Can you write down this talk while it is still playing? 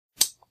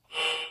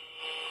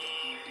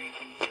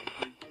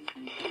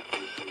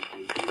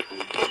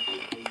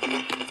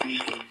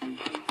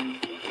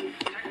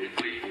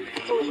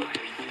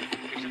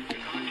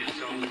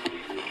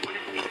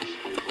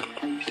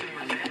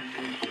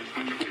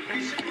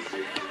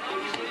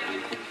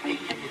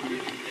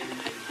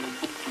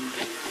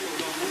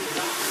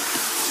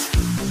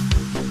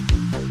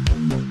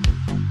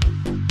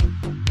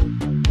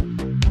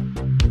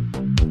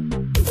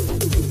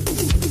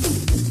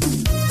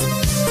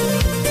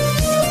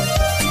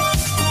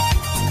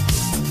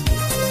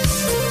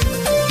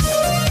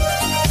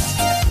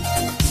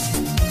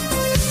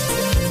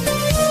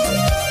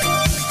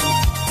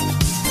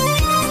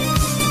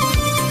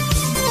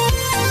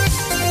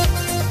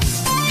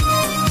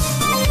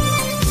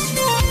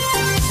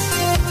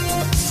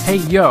Hey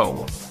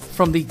yo,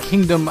 from the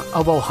Kingdom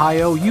of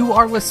Ohio, you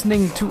are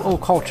listening to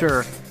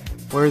OCCULTURE,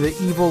 where the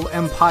evil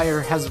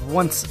empire has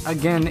once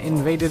again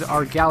invaded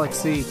our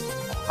galaxy.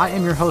 I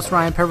am your host,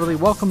 Ryan Peverly.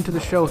 Welcome to the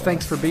show.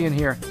 Thanks for being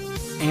here.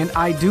 And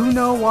I do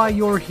know why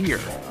you're here.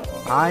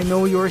 I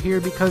know you're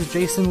here because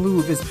Jason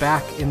Louv is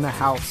back in the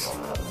house.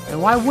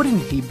 And why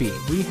wouldn't he be?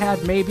 We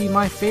had maybe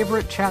my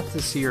favorite chat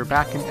this year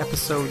back in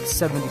episode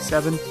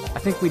 77. I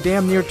think we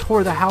damn near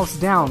tore the house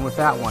down with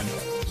that one.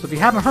 So if you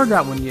haven't heard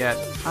that one yet,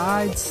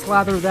 I'd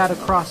slather that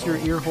across your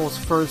ear holes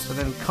first and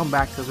then come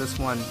back to this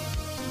one.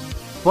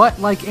 But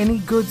like any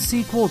good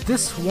sequel,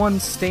 this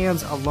one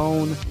stands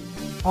alone,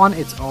 on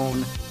its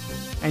own.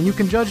 And you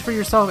can judge for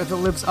yourself if it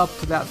lives up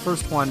to that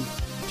first one.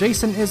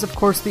 Jason is, of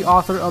course, the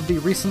author of the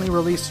recently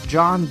released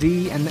John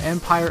Dee and the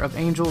Empire of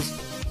Angels.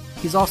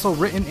 He's also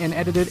written and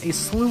edited a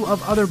slew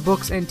of other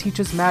books and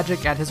teaches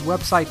magic at his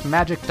website,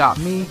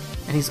 magic.me.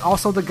 And he's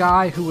also the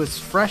guy who was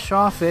fresh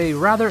off a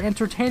rather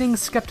entertaining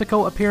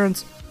Skeptical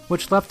appearance,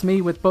 which left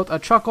me with both a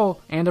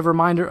chuckle and a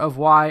reminder of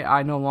why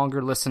I no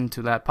longer listen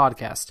to that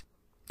podcast.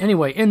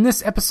 Anyway, in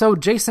this episode,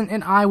 Jason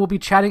and I will be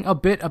chatting a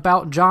bit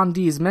about John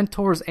Dee's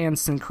mentors and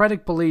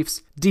syncretic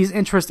beliefs, Dee's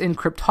interest in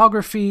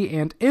cryptography,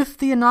 and if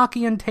the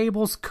Enochian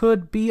tables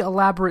could be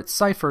elaborate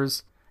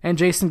ciphers. And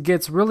Jason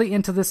gets really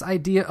into this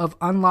idea of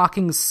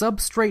unlocking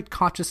substrate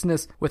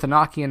consciousness with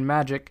Enochian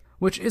Magick,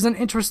 which is an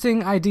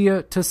interesting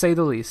idea to say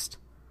the least.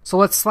 So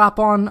let's slap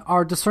on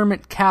our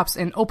discernment caps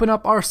and open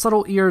up our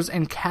subtle ears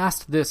and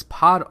cast this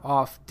pod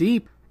off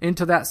deep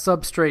into that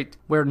substrate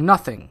where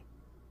nothing,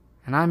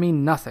 and I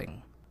mean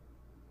nothing,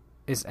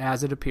 is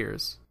as it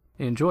appears.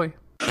 Enjoy.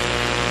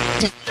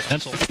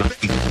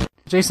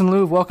 Jason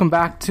Louv, welcome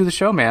back to the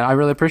show, man. I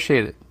really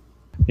appreciate it.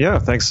 Yeah,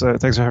 thanks for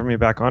having me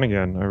back on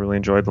again. I really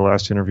enjoyed the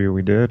last interview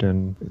we did,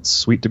 and it's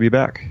sweet to be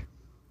back.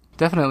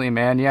 Definitely,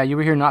 man. Yeah, you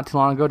were here not too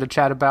long ago to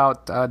chat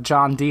about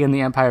John Dee and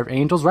the Empire of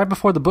Angels, right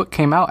before the book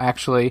came out,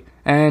 actually.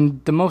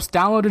 And the most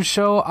downloaded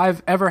show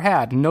I've ever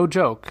had, no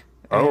joke.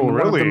 Oh, and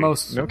really? No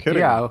kidding.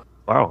 Yeah.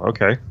 Wow,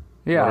 okay.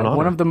 Yeah,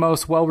 one of the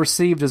most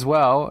well-received as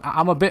well.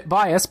 I'm a bit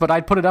biased, but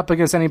I'd put it up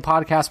against any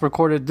podcast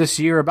recorded this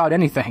year about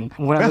anything.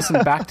 When I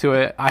listened back to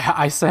it,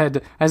 I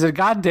said,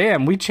 God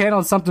damn, we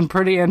channeled something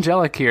pretty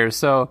angelic here.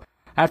 So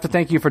I have to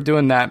thank you for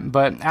doing that.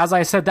 But as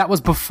I said, that was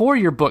before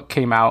your book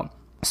came out.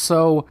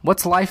 So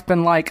what's life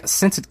been like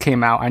since it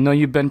came out? I know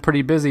you've been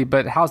pretty busy,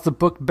 but how's the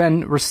book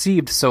been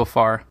received so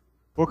far?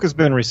 Book has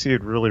been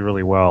received really,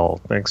 really well.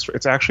 Thanks.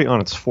 It's actually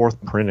on its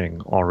fourth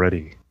printing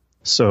already.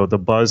 So the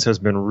buzz has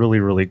been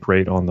really, really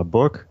great on the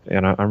book,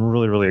 and I'm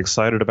really, really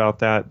excited about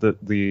that.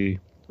 The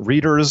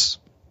readers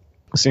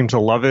seem to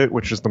love it,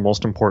 which is the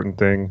most important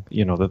thing.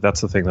 You know,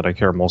 that's the thing that I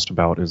care most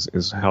about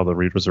is how the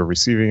readers are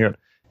receiving it.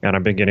 And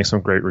I've been getting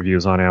some great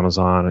reviews on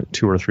Amazon.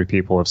 2 or 3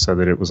 people have said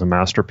that it was a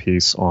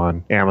masterpiece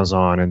on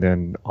Amazon and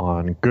then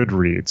on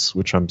Goodreads,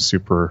 which I'm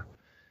super,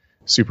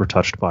 super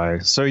touched by.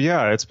 So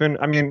yeah,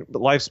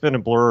 life's been a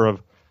blur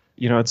of,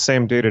 it's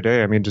same day to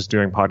day. I mean, just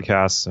doing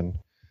podcasts and,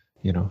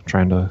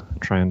 trying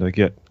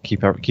to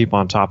keep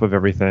on top of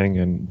everything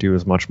and do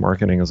as much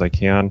marketing as I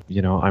can.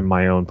 I'm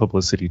my own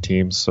publicity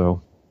team,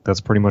 so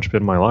that's pretty much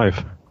been my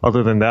life.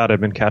 Other than that,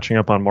 I've been catching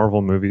up on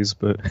Marvel movies,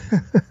 but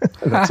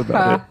that's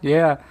about it.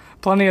 Yeah,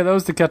 plenty of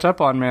those to catch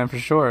up on, man, for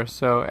sure.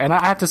 So, and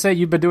I have to say,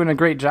 you've been doing a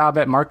great job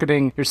at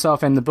marketing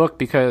yourself and the book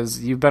because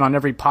you've been on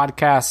every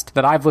podcast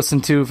that I've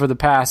listened to for the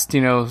past,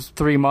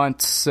 3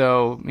 months.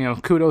 So,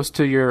 kudos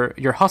to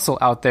your hustle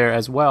out there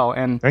as well.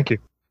 And thank you.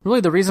 Really,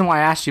 the reason why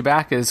I asked you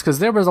back is because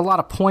there was a lot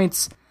of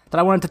points that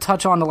I wanted to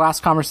touch on the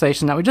last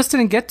conversation that we just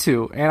didn't get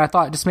to. And I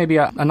thought just maybe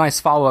a nice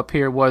follow-up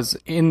here was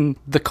in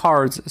the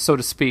cards, so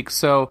to speak.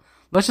 So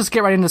let's just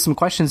get right into some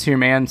questions here,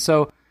 man.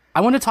 So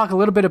I want to talk a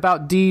little bit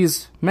about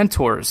Dee's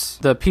mentors,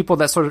 the people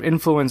that sort of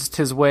influenced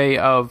his way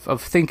of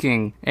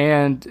thinking.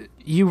 And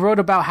you wrote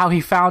about how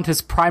he found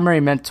his primary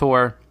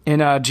mentor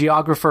in a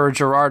geographer,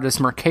 Gerardus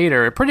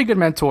Mercator, a pretty good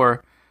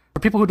mentor. For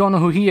people who don't know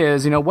who he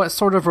is, what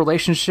sort of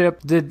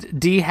relationship did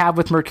Dee have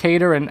with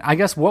Mercator? And I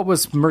guess what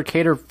was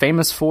Mercator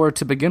famous for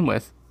to begin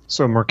with?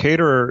 So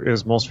Mercator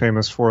is most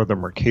famous for the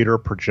Mercator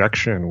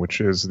projection,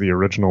 which is the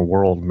original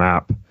world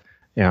map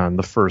and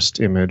the first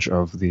image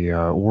of the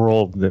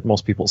world that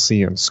most people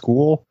see in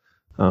school,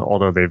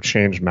 although they've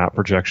changed map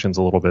projections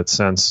a little bit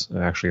since,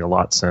 actually a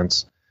lot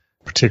since,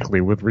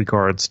 particularly with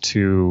regards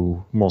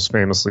to, most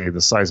famously,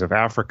 the size of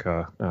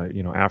Africa.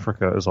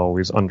 Africa is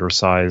always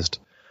undersized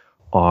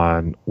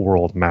on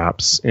world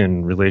maps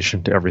in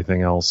relation to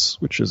everything else,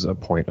 which is a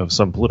point of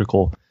some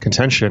political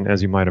contention,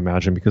 as you might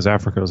imagine, because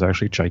Africa is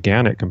actually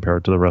gigantic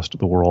compared to the rest of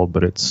the world,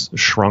 but it's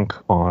shrunk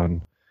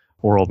on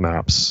world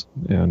maps.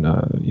 And,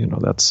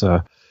 that's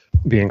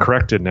being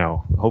corrected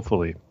now,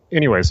 hopefully.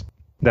 Anyways,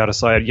 that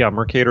aside, yeah,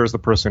 Mercator is the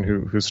person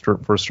who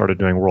first started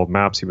doing world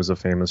maps. He was a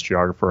famous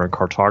geographer and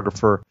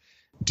cartographer.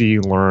 Dee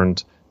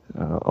learned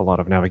a lot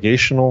of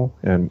navigational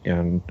and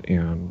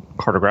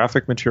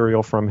cartographic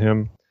material from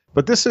him.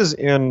 But this is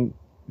in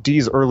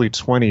Dee's early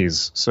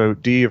 20s. So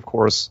Dee, of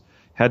course,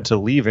 had to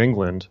leave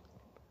England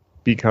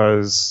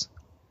because,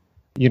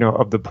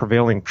 of the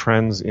prevailing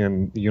trends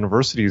in the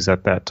universities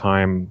at that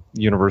time,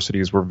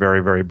 universities were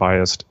very, very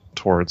biased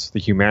towards the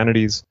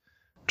humanities,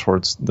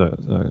 towards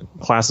the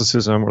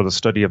classicism or the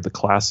study of the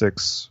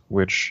classics,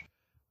 which,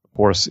 of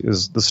course,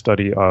 is the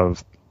study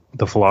of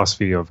the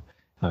philosophy of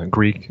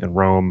Greek and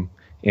Rome.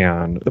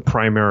 And the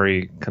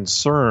primary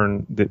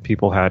concern that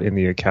people had in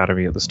the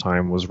academy at this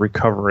time was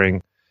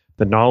recovering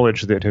the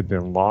knowledge that had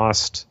been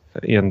lost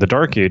in the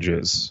Dark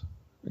Ages,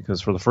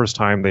 because for the first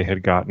time they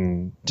had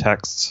gotten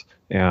texts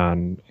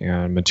and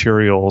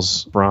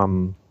materials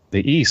from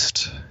the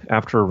East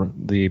after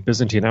the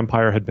Byzantine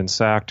Empire had been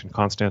sacked and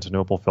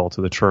Constantinople fell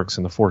to the Turks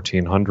in the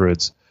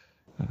 1400s.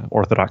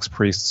 Orthodox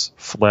priests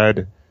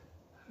fled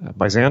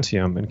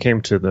Byzantium and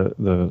came to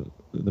the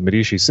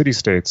Medici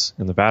city-states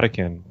in the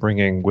Vatican,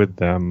 bringing with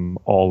them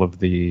all of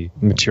the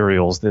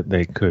materials that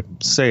they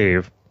could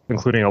save,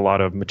 including a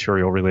lot of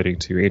material relating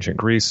to ancient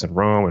Greece and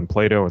Rome and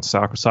Plato and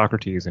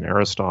Socrates and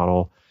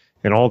Aristotle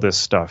and all this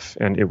stuff.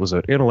 And it was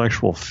an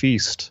intellectual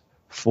feast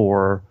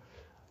for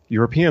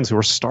Europeans who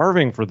were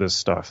starving for this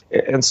stuff.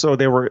 And so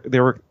they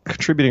were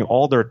contributing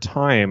all their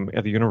time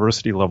at the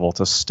university level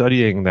to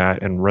studying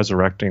that and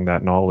resurrecting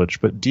that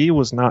knowledge. But Dee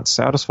was not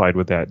satisfied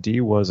with that.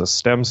 Dee was a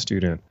STEM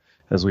student,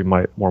 as we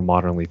might more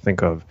modernly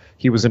think of.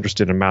 He was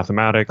interested in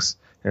mathematics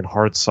and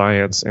hard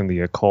science and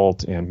the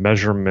occult and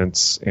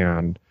measurements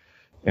and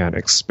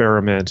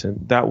experiment.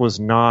 And that was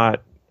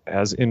not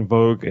as in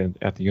vogue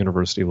at the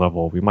university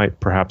level. We might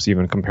perhaps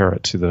even compare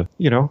it to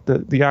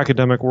the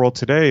academic world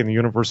today and the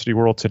university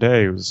world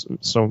today was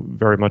so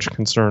very much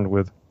concerned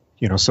with,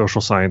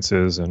 social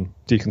sciences and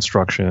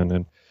deconstruction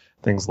and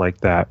things like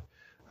that.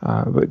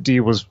 But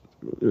Dee was,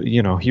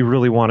 he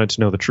really wanted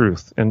to know the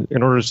truth. And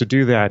in order to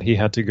do that, he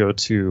had to go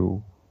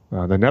to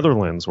the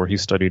Netherlands, where he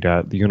studied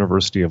at the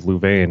University of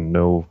Louvain,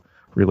 no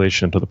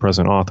relation to the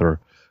present author,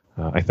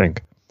 I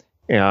think.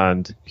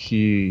 And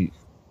he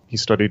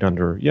studied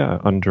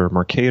under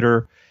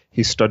Mercator.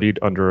 He studied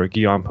under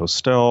Guillaume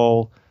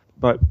Postel.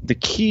 But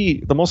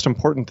the most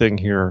important thing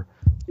here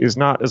is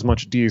not as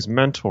much Dee's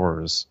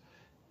mentors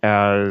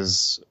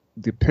as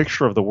the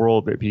picture of the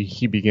world that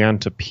he began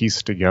to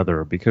piece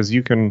together, because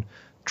you can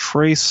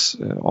trace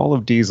all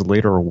of Dee's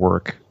later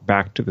work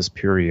back to this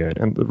period.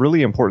 And the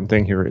really important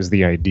thing here is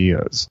the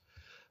ideas.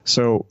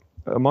 So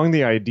among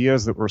the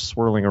ideas that were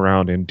swirling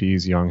around in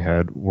Dee's young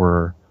head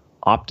were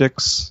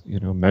optics,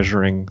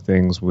 measuring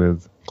things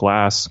with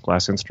glass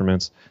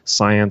instruments,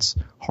 science,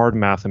 hard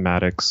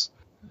mathematics,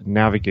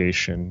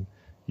 navigation,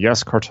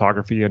 yes,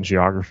 cartography and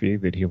geography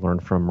that he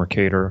learned from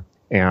Mercator,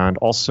 and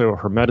also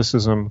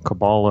Hermeticism,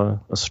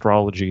 Kabbalah,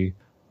 astrology,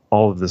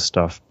 all of this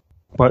stuff.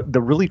 But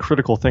the really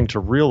critical thing to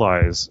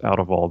realize out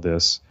of all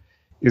this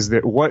is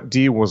that what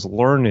Dee was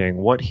learning,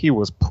 what he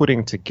was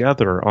putting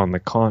together on the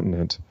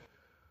continent,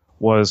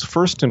 was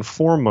first and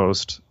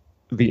foremost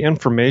the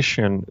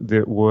information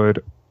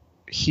that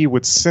he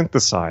would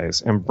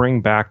synthesize and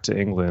bring back to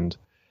England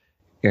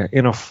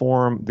in a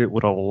form that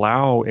would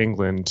allow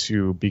England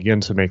to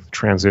begin to make the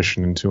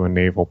transition into a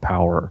naval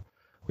power.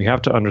 We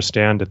have to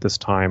understand at this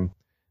time,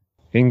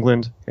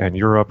 England and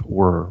Europe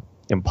were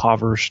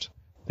impoverished.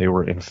 They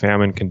were in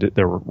famine.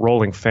 There were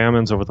rolling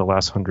famines over the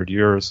last 100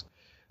 years,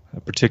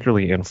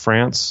 particularly in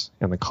France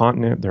and the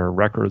continent. There are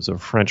records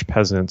of French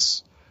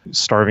peasants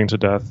starving to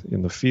death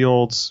in the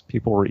fields.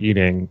 People were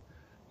eating,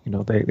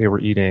 they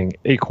were eating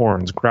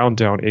acorns, ground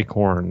down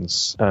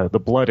acorns, the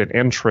blood and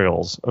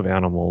entrails of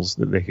animals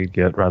that they could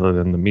get rather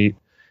than the meat,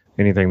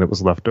 anything that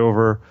was left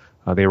over.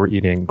 They were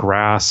eating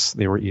grass.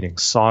 They were eating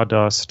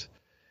sawdust.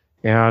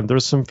 And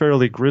there's some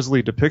fairly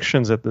grisly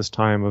depictions at this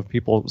time of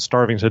people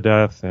starving to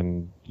death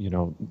and,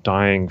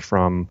 dying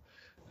from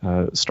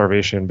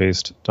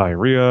starvation-based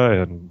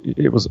diarrhea. And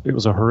it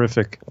was a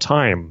horrific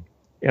time.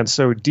 And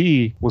so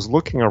Dee was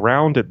looking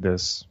around at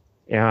this,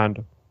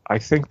 and I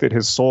think that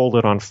his soul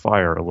lit on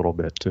fire a little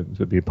bit, to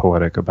be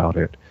poetic about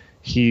it.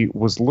 He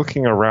was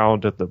looking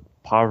around at the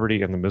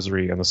poverty and the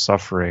misery and the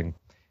suffering,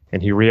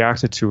 and he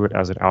reacted to it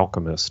as an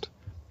alchemist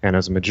and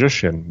as a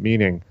magician,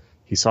 meaning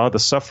he saw the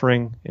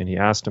suffering and he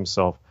asked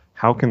himself,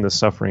 how can this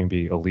suffering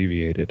be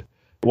alleviated?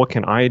 What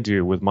can I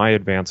do with my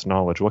advanced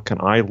knowledge? What can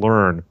I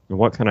learn? And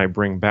what can I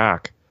bring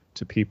back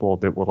to people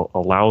that will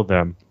allow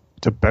them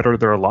to better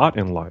their lot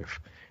in life?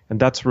 And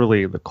that's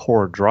really the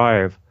core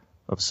drive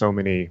of so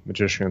many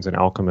magicians and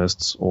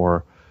alchemists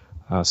or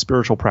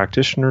spiritual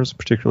practitioners,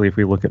 particularly if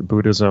we look at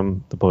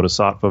Buddhism, the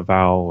Bodhisattva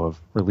vow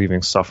of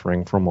relieving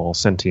suffering from all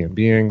sentient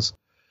beings.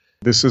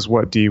 This is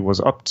what Dee was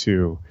up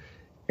to.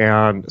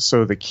 And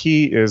so the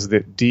key is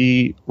that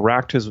Dee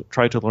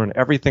tried to learn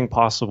everything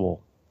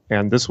possible.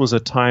 And this was a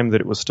time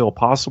that it was still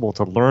possible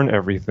to learn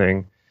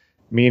everything,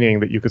 meaning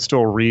that you could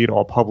still read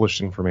all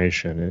published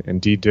information. And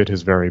Dee did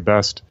his very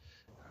best.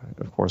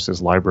 Of course,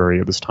 his library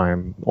at this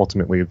time,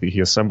 ultimately,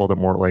 he assembled at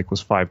Mortlake was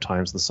 5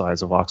 times the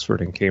size of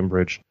Oxford and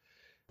Cambridge.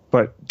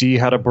 But Dee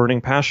had a burning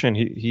passion.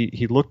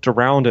 He looked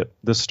around at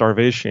the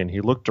starvation.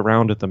 He looked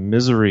around at the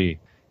misery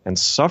and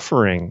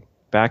suffering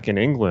back in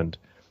England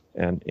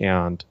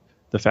and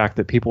the fact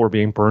that people were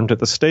being burned at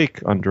the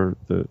stake under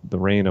the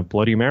reign of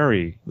Bloody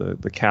Mary,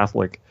 the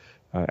Catholic,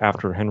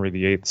 after Henry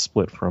VIII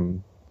split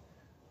from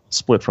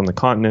the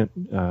continent.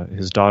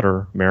 His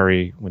daughter,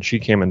 Mary, when she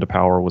came into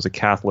power, was a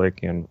Catholic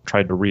and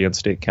tried to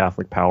reinstate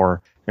Catholic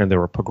power. And there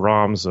were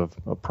pogroms of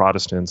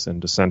Protestants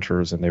and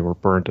dissenters, and they were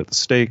burned at the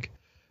stake,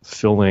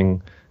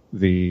 filling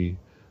the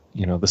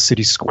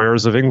city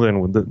squares of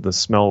England with the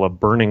smell of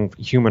burning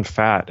human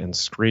fat and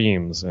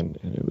screams. And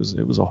it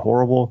was a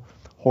horrible,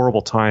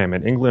 horrible time.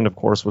 And England, of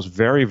course, was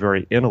very,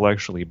 very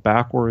intellectually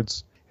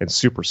backwards and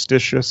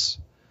superstitious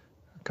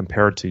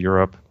compared to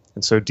Europe.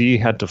 And so Dee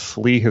had to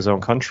flee his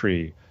own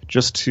country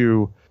just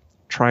to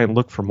try and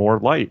look for more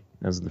light,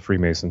 as the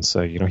Freemasons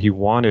say. He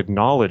wanted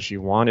knowledge. He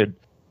wanted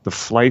the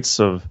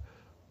flights of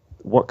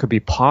what could be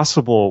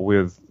possible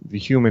with the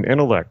human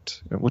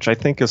intellect, which I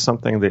think is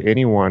something that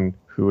anyone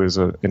who is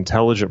an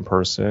intelligent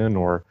person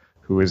or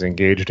who is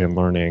engaged in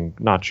learning,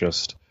 not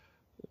just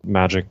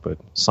magic, but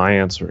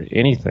science or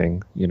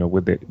anything,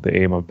 with the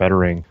aim of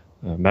bettering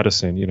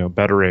medicine,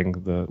 bettering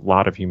the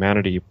lot of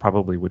humanity,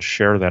 probably would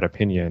share that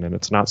opinion. And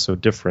it's not so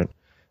different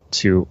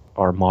to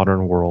our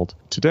modern world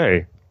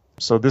today.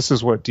 So this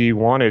is what Dee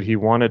wanted. He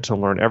wanted to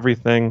learn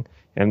everything,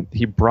 and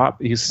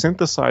he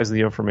synthesized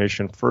the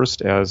information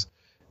first as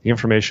the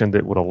information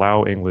that would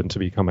allow England to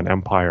become an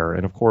empire.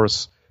 And of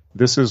course,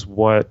 this is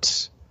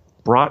what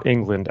brought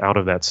England out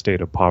of that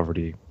state of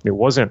poverty. It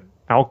wasn't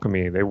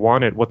alchemy. They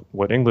wanted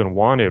what England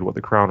wanted, what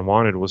the crown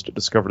wanted, was to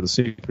discover the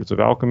secrets of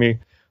alchemy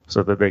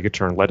so that they could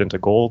turn lead into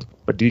gold.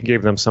 But Dee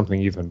gave them something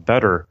even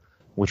better,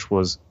 which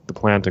was the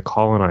plan to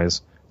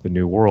colonize the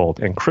New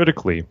World. And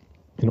critically,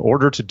 in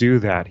order to do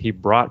that, he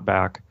brought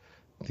back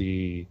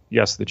the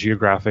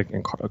geographic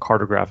and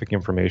cartographic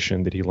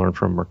information that he learned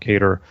from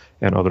Mercator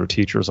and other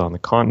teachers on the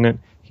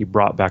continent. He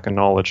brought back a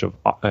knowledge of,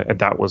 and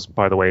that was,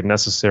 by the way,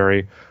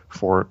 necessary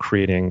for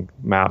creating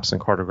maps and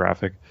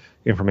cartographic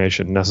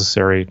information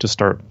necessary to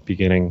start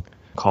beginning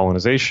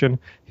colonization.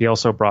 He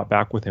also brought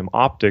back with him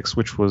optics,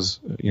 which was,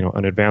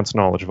 an advanced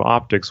knowledge of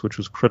optics, which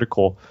was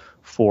critical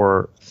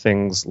for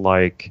things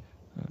like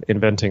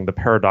inventing the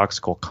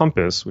paradoxical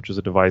compass, which is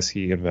a device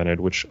he invented,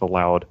 which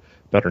allowed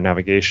better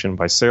navigation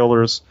by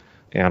sailors,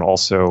 and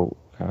also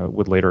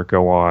would later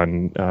go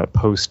on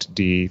post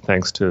Dee,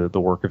 thanks to the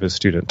work of his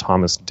student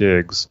Thomas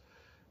Digges,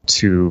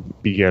 to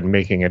begin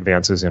making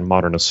advances in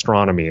modern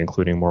astronomy,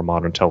 including more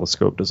modern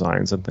telescope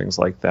designs and things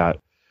like that.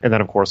 And then,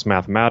 of course,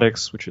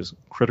 mathematics, which is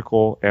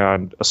critical,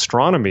 and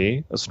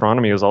astronomy.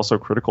 Astronomy is also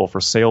critical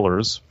for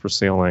sailors, for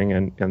sailing,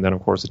 and then,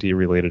 of course, Dee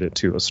related it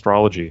to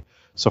astrology.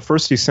 So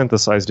first he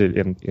synthesized it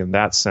in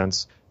that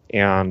sense,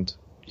 and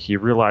he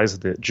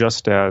realized that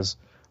just as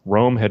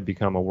Rome had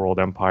become a world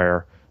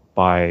empire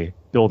by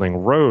building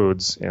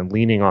roads and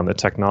leaning on the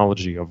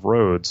technology of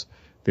roads,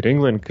 that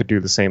England could do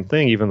the same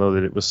thing, even though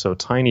that it was so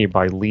tiny,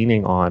 by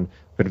leaning on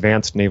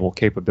advanced naval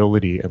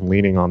capability and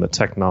leaning on the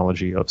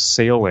technology of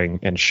sailing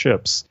and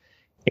ships.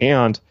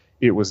 And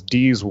it was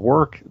Dee's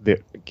work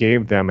that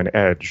gave them an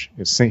edge.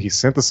 He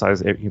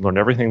synthesized it. He learned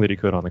everything that he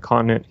could on the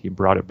continent. He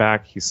brought it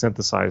back. He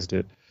synthesized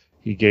it.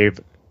 He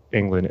gave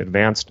England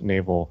advanced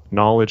naval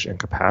knowledge and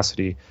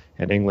capacity,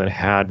 and England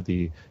had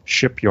the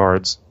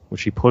shipyards,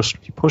 which he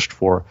pushed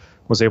for,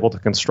 was able to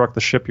construct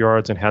the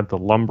shipyards and had the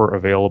lumber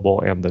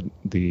available and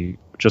the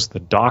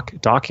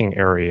docking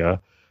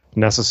area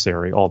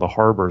necessary, all the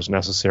harbors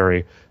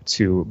necessary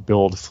to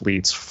build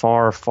fleets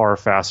far, far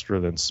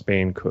faster than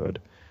Spain could.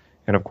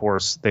 And of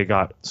course,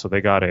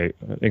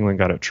 England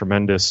got a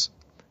tremendous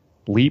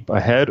leap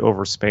ahead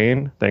over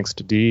Spain thanks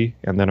to Dee,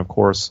 and then of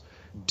course,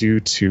 due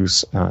to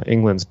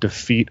England's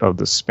defeat of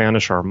the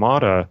Spanish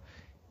Armada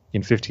in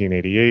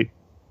 1588,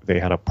 they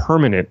had a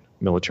permanent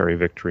military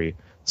victory.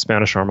 The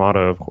Spanish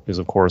Armada is,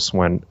 of course,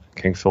 when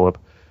King Philip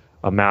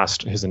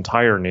amassed his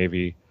entire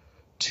navy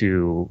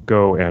to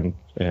go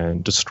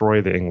and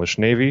destroy the English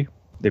navy.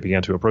 They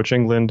began to approach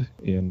England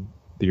in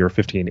the year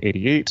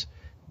 1588.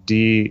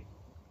 Dee,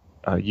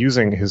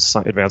 using his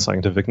advanced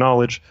scientific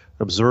knowledge,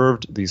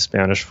 observed the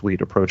Spanish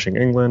fleet approaching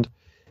England,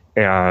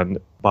 and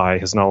by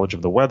his knowledge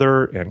of the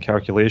weather and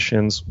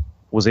calculations,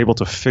 was able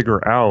to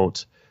figure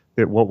out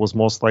that what was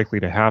most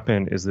likely to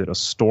happen is that a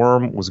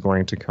storm was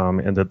going to come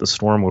and that the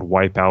storm would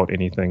wipe out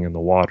anything in the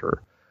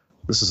water.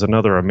 This is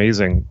another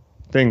amazing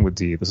thing with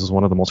Dee. This is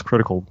one of the most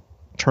critical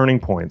turning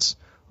points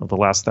of the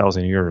last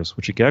 1,000 years,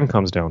 which again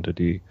comes down to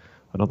Dee,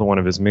 another one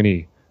of his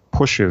many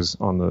pushes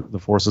on the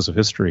forces of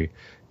history.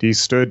 Dee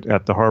stood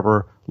at the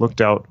harbor,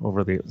 looked out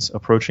over the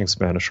approaching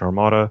Spanish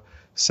Armada,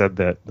 said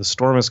that the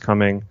storm is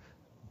coming.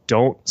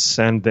 Don't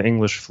send the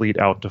English fleet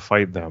out to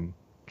fight them.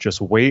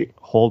 Just wait,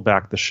 hold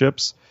back the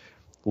ships,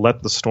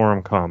 let the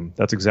storm come.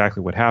 That's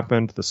exactly what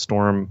happened. The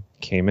storm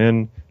came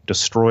in,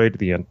 destroyed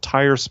the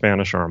entire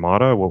Spanish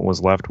Armada. What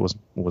was left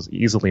was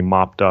easily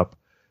mopped up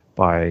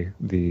by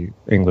the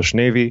English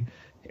Navy.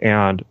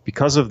 And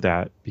because of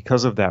that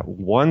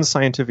one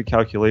scientific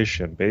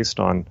calculation based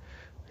on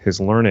his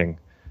learning,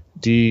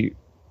 Dee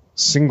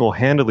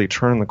single-handedly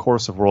turned the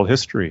course of world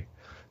history.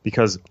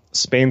 because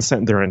Spain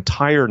sent their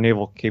entire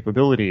naval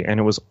capability, and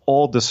it was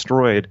all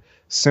destroyed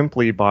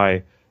simply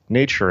by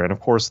nature. And of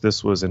course,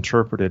 this was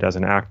interpreted as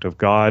an act of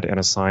God and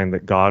a sign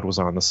that God was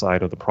on the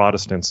side of the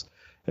Protestants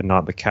and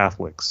not the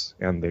Catholics,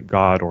 and that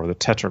God, or the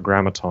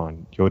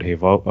Tetragrammaton, Yod-He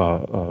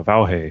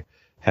Vav-He,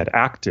 had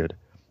acted,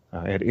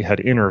 it had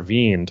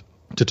intervened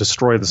to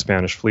destroy the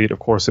Spanish fleet. Of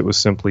course, it was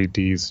simply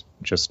Dee's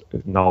just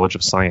knowledge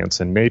of science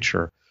and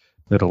nature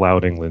that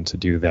allowed England to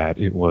do that.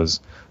 It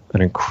was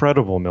an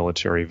incredible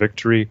military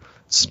victory.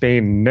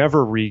 Spain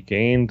never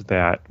regained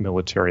that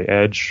military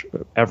edge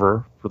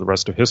ever for the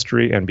rest of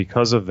history, and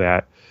because of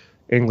that,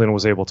 England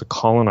was able to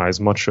colonize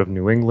much of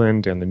New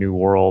England and the New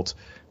World,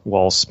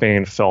 while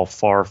Spain fell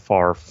far,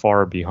 far,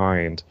 far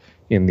behind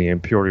in the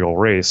imperial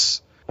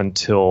race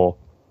until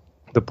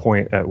the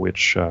point at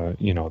which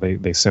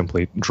they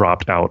simply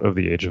dropped out of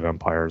the Age of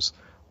Empires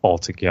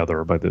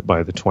altogether by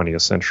the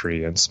 20th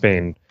century, and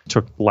Spain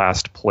took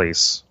last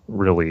place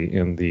really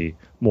in the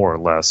more or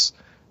less,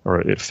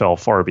 or it fell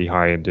far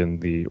behind in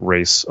the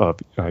race of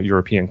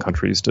European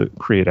countries to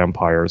create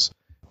empires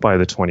by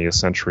the 20th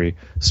century.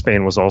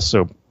 Spain was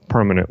also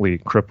permanently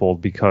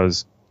crippled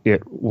because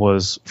it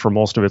was, for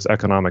most of its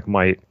economic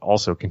might,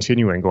 also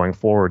continuing going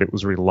forward, it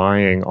was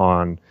relying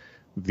on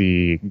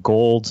the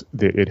gold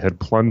that it had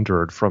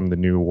plundered from the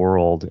New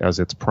World as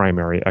its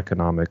primary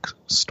economic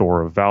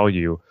store of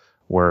value,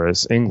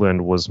 whereas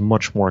England was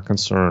much more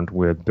concerned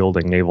with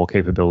building naval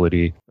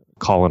capability,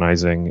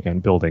 colonizing,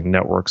 and building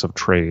networks of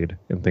trade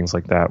and things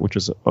like that, which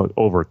is,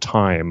 over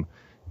time,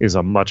 is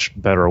a much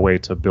better way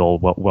to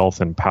build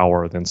wealth and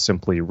power than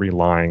simply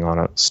relying on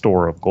a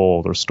store of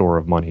gold or store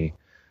of money,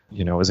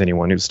 as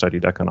anyone who's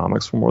studied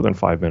economics for more than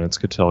 5 minutes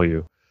could tell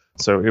you.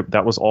 So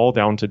that was all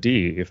down to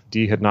Dee. If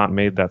Dee had not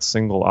made that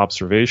single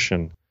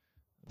observation,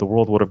 the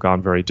world would have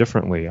gone very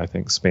differently. I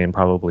think Spain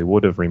probably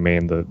would have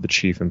remained the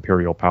chief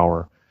imperial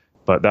power.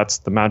 But that's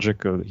the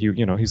magic of,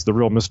 he's the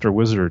real Mr.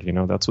 Wizard.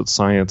 That's what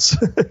science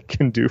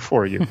can do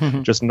for you.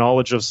 Just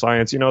knowledge of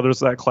science.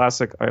 There's that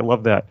classic, I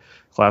love that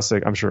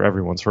classic, I'm sure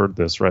everyone's heard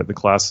this, right? The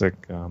classic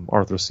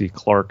Arthur C.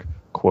 Clarke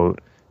quote,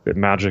 that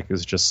magic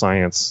is just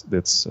science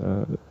that's,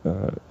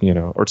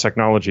 or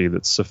technology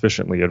that's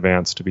sufficiently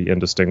advanced to be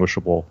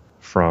indistinguishable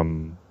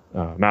from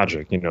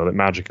magic. That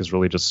magic is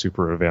really just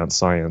super advanced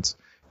science.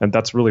 And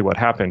that's really what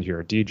happened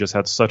here. Dee just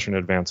had such an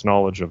advanced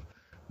knowledge of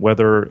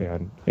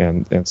weather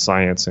and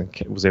science, and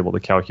was able to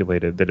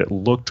calculate it, that it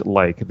looked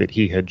like that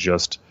he had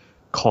just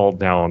called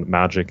down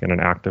magic and an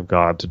act of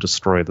God to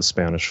destroy the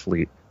Spanish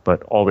fleet.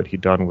 But all that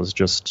he'd done was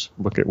just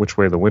look at which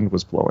way the wind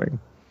was blowing.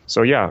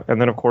 So yeah, and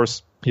then of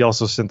course, he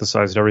also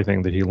synthesized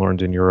everything that he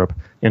learned in Europe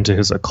into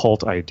his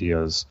occult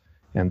ideas.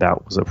 And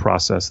that was a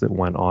process that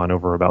went on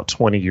over about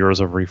 20 years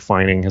of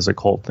refining his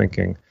occult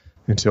thinking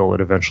until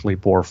it eventually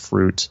bore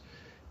fruit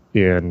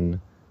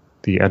in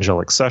the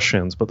angelic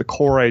sessions. But the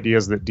core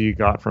ideas that Dee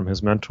got from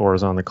his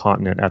mentors on the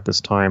continent at this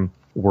time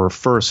were,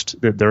 first,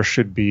 that there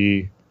should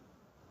be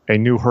a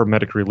new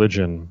Hermetic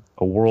religion,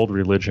 a world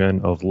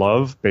religion of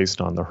love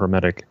based on the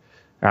Hermetic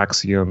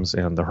axioms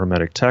and the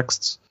Hermetic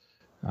texts,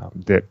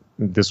 that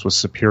this was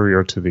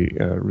superior to the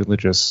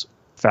religious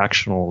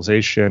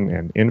factionalization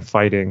and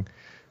infighting.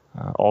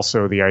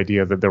 Also, the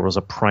idea that there was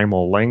a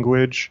primal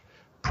language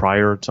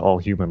prior to all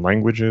human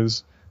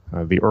languages.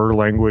 The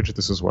language,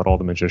 this is what all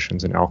the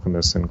magicians and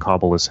alchemists and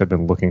Kabbalists had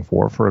been looking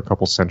for a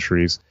couple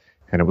centuries.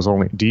 And it was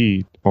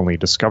Dee only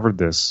discovered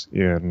this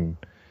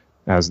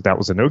as that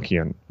was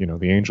Enochian.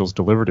 The angels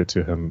delivered it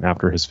to him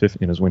after his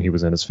when he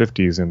was in his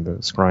 50s in the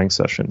scrying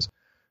sessions.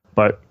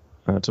 But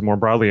to more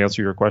broadly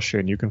answer your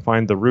question, you can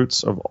find the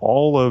roots of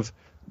all of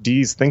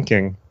Dee's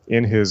thinking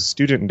in his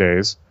student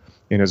days,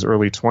 in his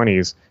early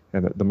 20s.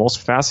 And the most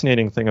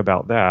fascinating thing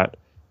about that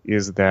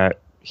is that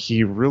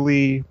he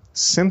really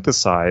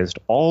synthesized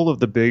all of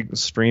the big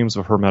streams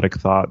of Hermetic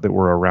thought that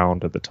were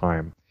around at the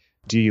time.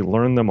 Dee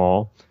learned them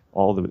all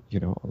the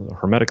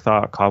Hermetic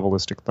thought,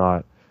 Kabbalistic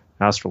thought,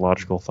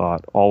 astrological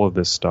thought, all of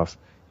this stuff.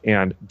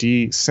 And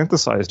Dee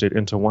synthesized it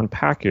into one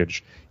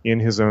package in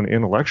his own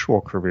intellectual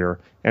career,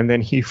 and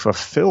then he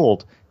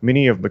fulfilled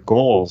many of the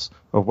goals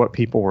of what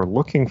people were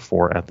looking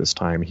for at this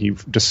time. He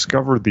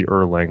discovered the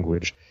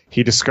language.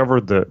 He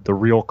discovered the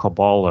real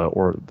Kabbalah,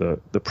 or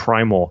the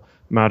primal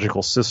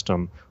magical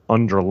system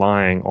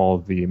underlying all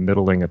of the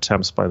middling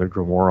attempts by the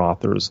grimoire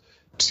authors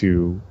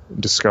to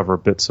discover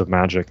bits of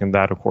magic. And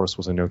that, of course,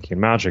 was Enochian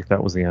Magick.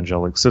 That was the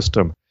angelic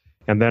system.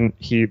 And then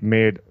he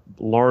made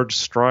large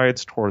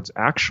strides towards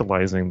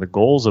actualizing the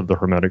goals of the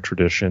Hermetic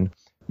tradition,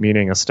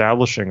 meaning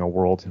establishing a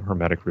world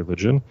Hermetic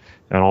religion,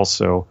 and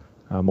also,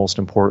 most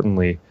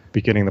importantly,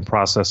 beginning the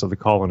process of the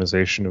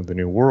colonization of the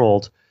New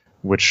World,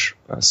 which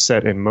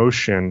set in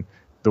motion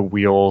the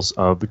wheels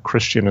of the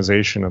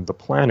Christianization of the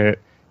planet,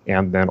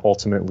 and then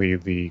ultimately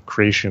the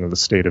creation of the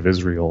State of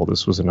Israel.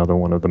 This was another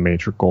one of the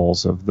major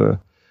goals of the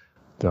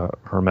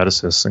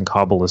Hermeticists and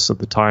Kabbalists at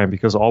the time,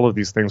 because all of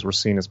these things were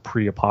seen as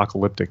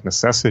pre-apocalyptic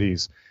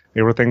necessities.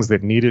 They were things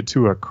that needed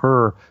to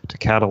occur to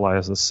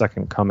catalyze the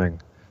second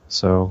coming.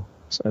 So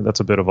So that's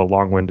a bit of a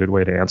long-winded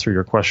way to answer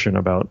your question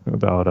about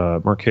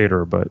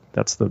Mercator, but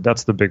that's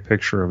the big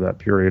picture of that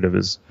period of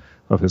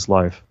his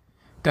life.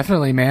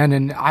 Definitely, man.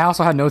 And I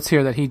also had notes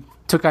here that he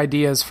took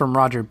ideas from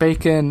Roger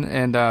Bacon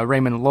and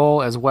Raymond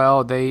Lull as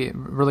well. They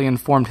really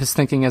informed his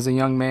thinking as a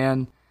young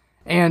man.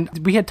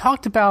 And we had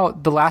talked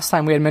about the last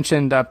time we had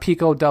mentioned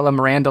Pico della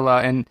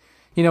Mirandola, and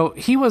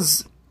he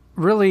was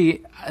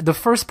really the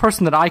first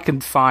person that I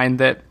could find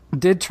that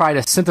did try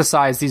to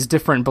synthesize these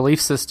different belief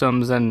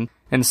systems and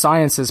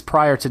sciences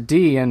prior to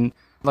Dee. And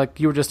like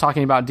you were just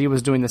talking about, Dee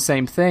was doing the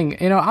same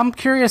thing. I'm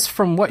curious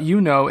from what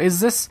is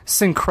this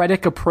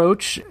syncretic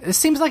approach? It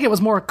seems like it was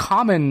more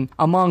common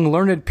among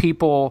learned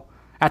people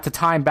at the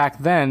time back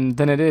then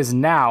than it is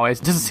now. It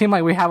doesn't seem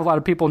like we have a lot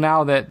of people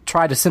now that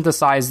try to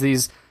synthesize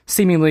these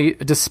seemingly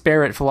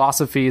disparate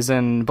philosophies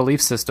and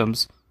belief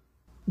systems.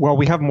 Well,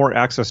 we have more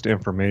access to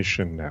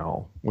information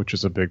now, which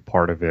is a big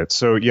part of it.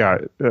 So, yeah,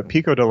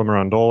 Pico della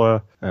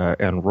Mirandola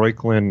and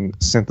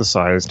Reuchlin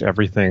synthesized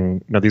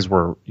everything. Now, these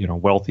were,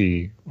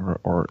 wealthy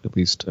or at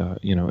least,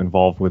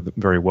 involved with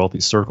very wealthy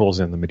circles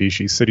in the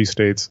Medici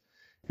city-states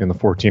in the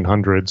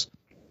 1400s.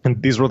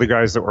 And these were the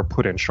guys that were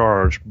put in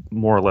charge,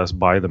 more or less,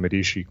 by the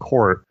Medici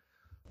court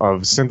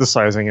of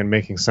synthesizing and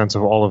making sense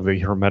of all of the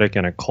Hermetic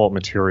and occult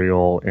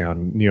material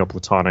and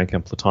Neoplatonic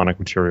and Platonic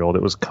material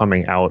that was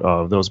coming out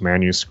of those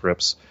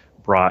manuscripts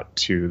brought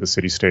to the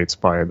city-states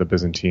by the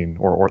Byzantine,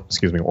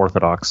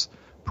 Orthodox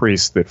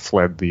priests that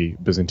fled the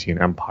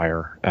Byzantine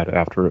Empire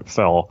after it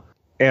fell.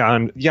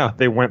 And yeah,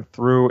 they went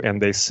through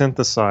and they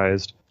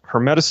synthesized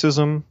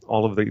Hermeticism,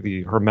 all of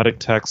the Hermetic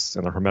texts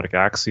and the Hermetic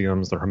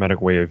axioms, the Hermetic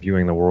way of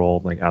viewing the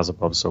world, like as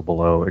above, so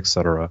below,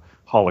 etc.,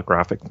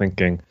 holographic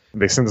thinking.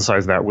 They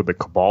synthesized that with the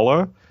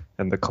Kabbalah,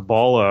 and the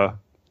Kabbalah,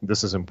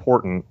 this is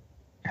important,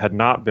 had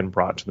not been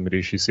brought to the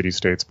Medici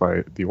city-states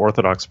by the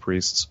Orthodox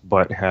priests,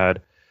 but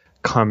had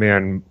come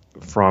in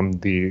from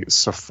the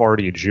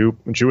Sephardi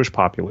Jewish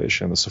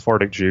population. The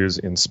Sephardic Jews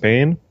in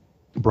Spain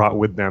brought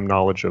with them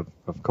knowledge of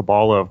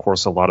Kabbalah. Of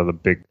course, a lot of the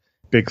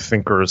big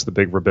thinkers, the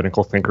big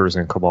rabbinical thinkers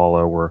in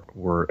Kabbalah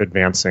were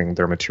advancing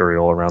their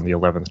material around the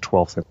 11th,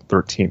 12th, and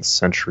 13th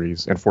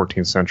centuries and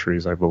 14th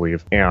centuries, I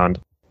believe. And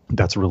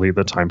that's really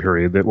the time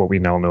period that what we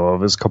now know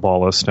of as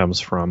Kabbalah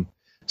stems from.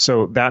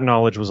 So that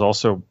knowledge was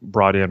also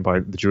brought in by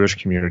the Jewish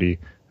community.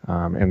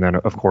 And then,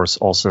 of course,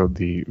 also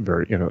a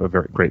very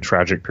great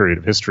tragic period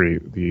of history.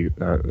 The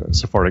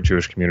Sephardic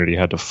Jewish community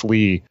had to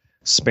flee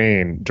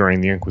Spain during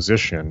the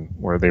Inquisition,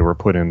 where they were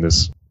put in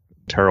this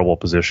terrible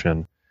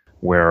position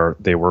where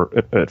they were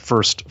at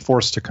first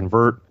forced to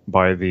convert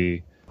by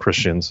the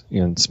Christians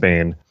in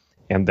Spain.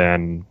 And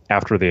then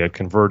after they had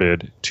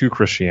converted to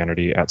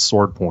Christianity at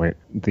sword point,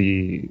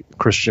 the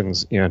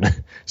Christians in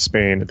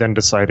Spain then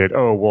decided,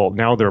 oh, well,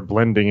 now they're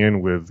blending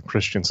in with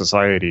Christian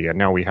society, and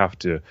now we have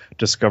to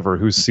discover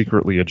who's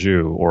secretly a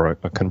Jew, or a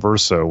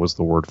converso was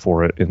the word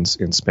for it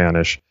in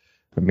Spanish.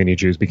 Many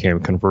Jews became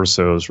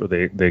conversos, or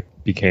they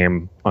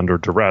became under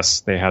duress.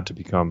 They had to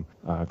become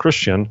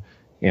Christian,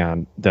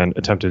 and then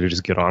attempted to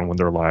just get on with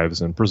their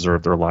lives and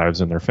preserve their lives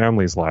and their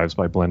families' lives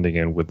by blending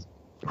in with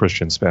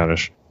Christian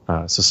Spanish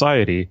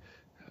society.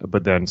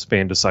 But then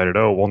Spain decided,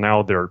 oh, well,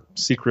 now they're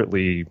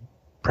secretly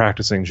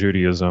practicing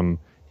Judaism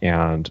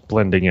and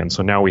blending in.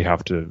 So now we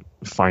have to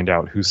find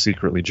out who's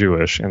secretly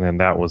Jewish. And then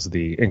that was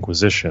the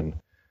Inquisition,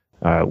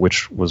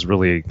 which was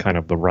really kind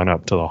of the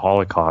run-up to the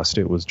Holocaust.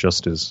 It was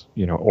just as,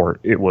 or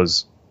it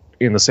was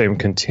in the same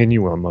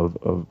continuum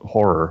of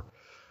horror.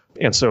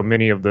 And so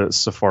many of the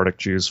Sephardic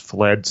Jews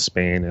fled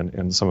Spain,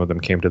 and some of them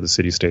came to the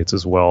city-states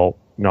as well.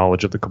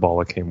 Knowledge of the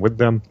Kabbalah came with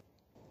them.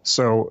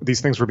 So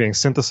these things were being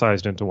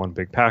synthesized into one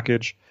big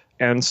package.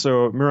 And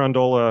so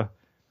Mirandola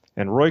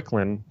and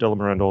Reuchlin, della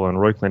Mirandola and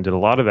Reuchlin, did a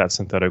lot of that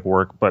synthetic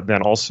work, but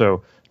then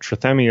also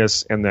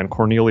Trithemius and then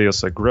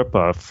Cornelius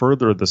Agrippa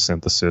furthered the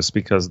synthesis,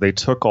 because they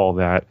took all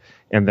that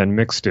and then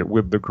mixed it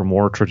with the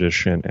Grimoire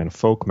tradition and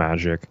folk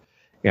magic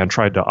and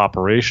tried to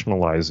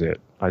operationalize it.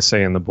 I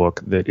say in the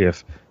book that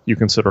if you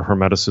consider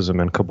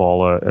Hermeticism and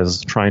Kabbalah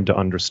as trying to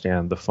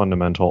understand the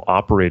fundamental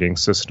operating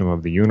system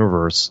of the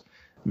universe,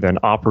 then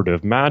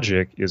operative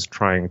magic is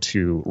trying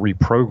to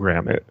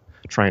reprogram it,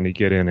 trying to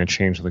get in and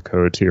change the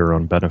code to your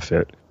own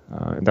benefit.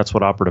 And that's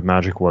what operative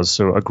magic was.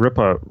 So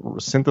Agrippa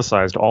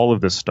synthesized all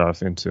of this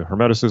stuff into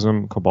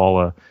Hermeticism,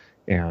 Kabbalah,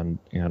 and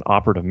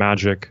operative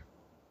magic,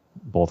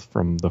 both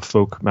from the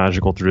folk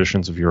magical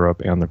traditions of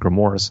Europe and the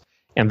grimoires.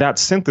 And that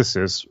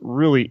synthesis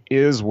really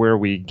is where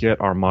we get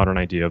our modern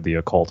idea of the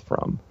occult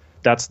from.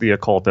 That's the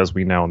occult as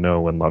we now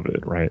know and love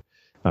it, right?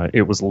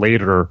 It was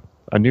later,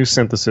 a new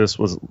synthesis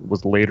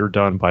was later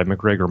done by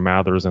MacGregor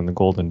Mathers and the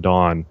Golden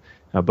Dawn,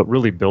 but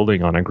really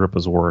building on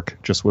Agrippa's work,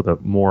 just with a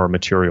more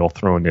material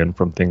thrown in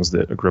from things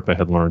that Agrippa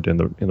had learned in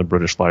the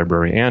British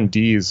Library and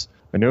Dee's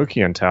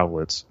Enochian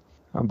tablets.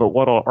 But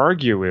what I'll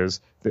argue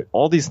is that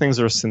all these things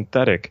are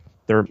synthetic.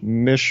 They're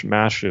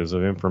mishmashes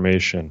of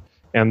information,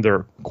 and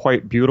they're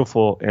quite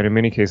beautiful and in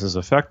many cases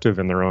effective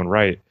in their own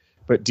right.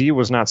 But Dee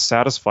was not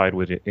satisfied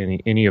with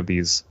any of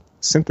these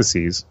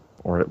syntheses,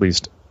 or at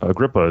least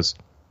Agrippa's,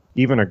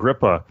 Even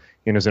Agrippa,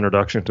 in his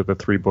introduction to the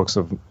three books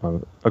of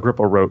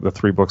Agrippa wrote the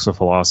three books of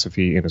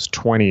philosophy in his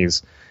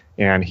 20s,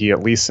 and he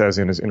at least says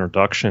in his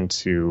introduction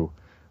to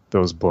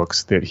those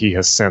books that he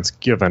has since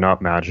given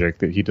up magic,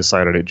 that he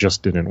decided it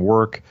just didn't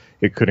work,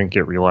 it couldn't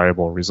get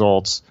reliable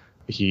results.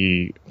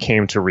 He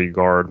came to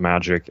regard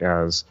magic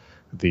as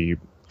the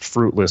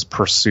fruitless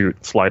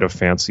pursuit, flight of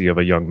fancy of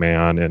a young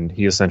man, and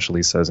he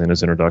essentially says in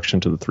his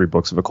introduction to the three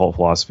books of occult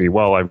philosophy,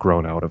 well, I've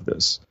grown out of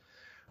this.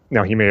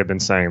 Now, he may have been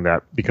saying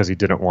that because he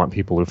didn't want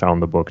people who found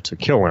the book to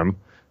kill him.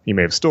 He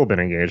may have still been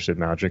engaged in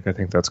magic. I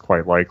think that's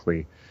quite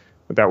likely.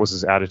 But that was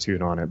his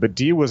attitude on it. But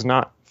Dee was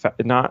not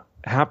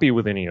happy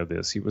with any of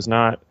this. It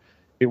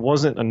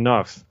wasn't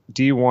enough.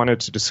 Dee wanted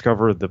to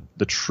discover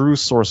the true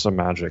source of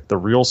magic, the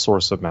real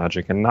source of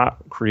magic, and not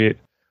create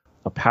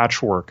a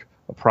patchwork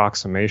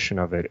approximation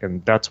of it.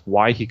 And that's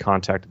why he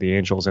contacted the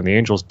angels. And the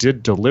angels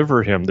did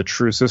deliver him the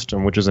true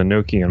system, which is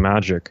Enochian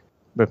Magick.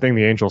 The thing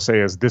the angels say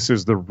is, this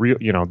is the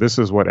real, this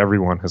is what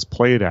everyone has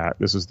played at.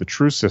 This is the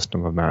true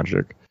system of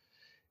magic.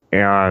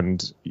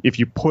 And if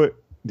you put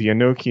the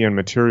Enochian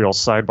material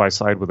side by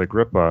side with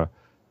Agrippa,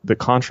 the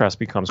contrast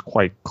becomes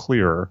quite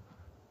clear,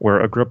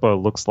 where Agrippa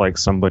looks like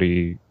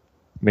somebody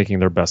making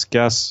their best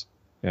guess,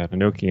 and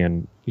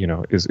Enochian,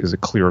 is a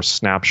clear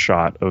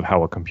snapshot of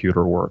how a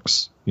computer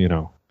works,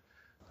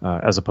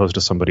 as opposed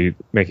to somebody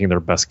making their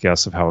best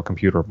guess of how a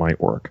computer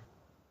might work.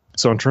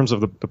 So in terms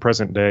of the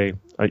present day,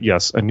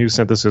 yes, a new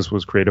synthesis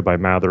was created by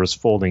Mathers,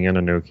 folding in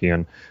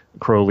Enochian.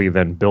 Crowley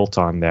then built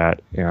on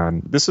that,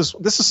 and this is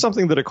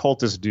something that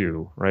occultists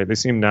do, right? They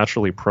seem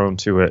naturally prone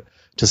to it,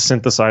 to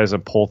synthesize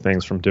and pull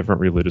things from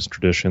different religious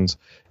traditions,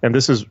 and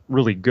this is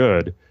really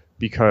good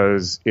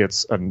because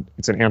it's an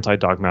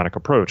anti-dogmatic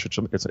approach.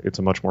 It's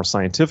a much more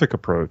scientific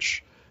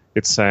approach.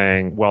 It's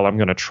saying, well, I'm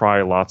going to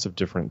try lots of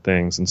different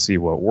things and see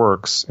what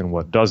works and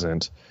what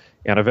doesn't.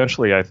 And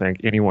eventually, I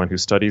think anyone who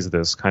studies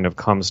this kind of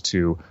comes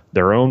to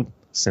their own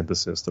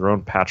synthesis, their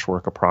own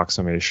patchwork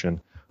approximation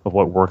of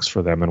what works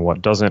for them and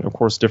what doesn't. Of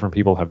course, different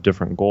people have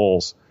different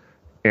goals.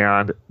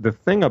 And the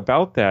thing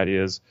about that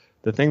is,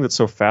 the thing that's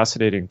so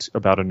fascinating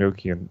about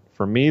Enochian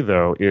for me,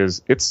 though,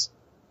 is it's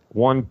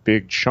one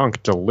big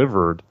chunk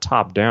delivered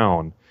top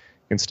down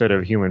instead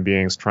of human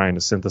beings trying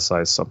to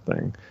synthesize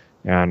something.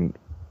 And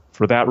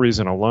for that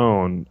reason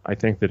alone, I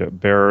think that it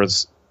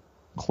bears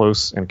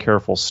close and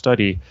careful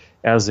study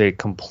as a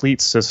complete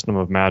system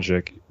of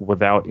magic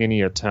without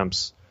any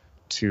attempts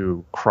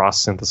to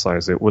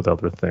cross-synthesize it with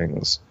other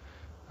things.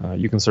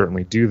 You can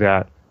certainly do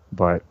that,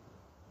 but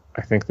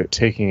I think that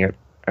taking it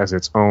as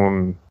its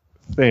own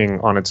thing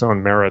on its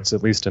own merits,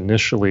 at least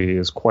initially,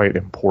 is quite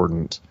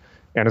important.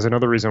 And is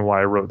another reason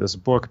why I wrote this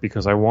book,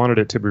 because I wanted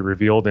it to be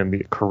revealed in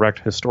the correct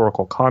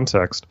historical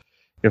context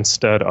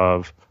instead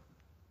of,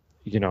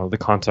 the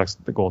context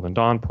that the Golden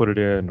Dawn put it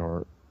in,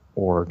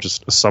 or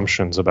just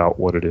assumptions about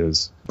what it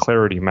is.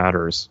 Clarity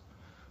matters.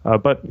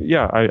 But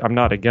yeah, I'm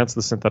not against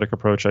the synthetic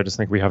approach. I just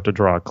think we have to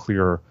draw a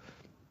clear,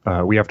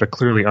 we have to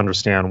clearly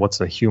understand what's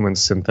a human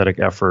synthetic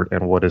effort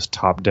and what is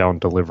top-down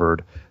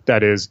delivered.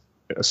 That is,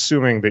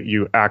 assuming that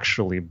you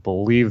actually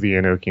believe the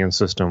Enochian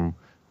system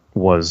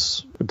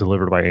was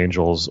delivered by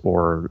angels,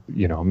 or,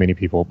 many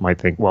people might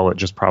think, well, it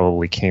just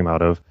probably came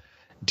out of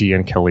Dee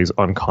and Kelly's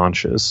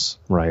unconscious,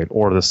 right?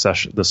 Or the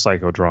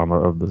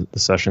psychodrama of the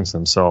sessions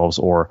themselves,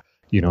 or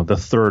the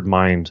third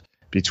mind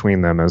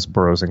between them, as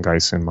Burroughs and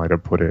Geisen might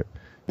have put it,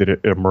 that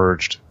it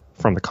emerged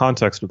from the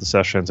context of the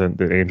sessions and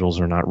that angels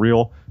are not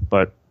real.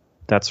 But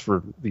that's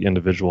for the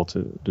individual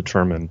to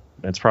determine.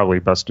 It's probably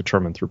best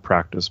determined through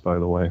practice, by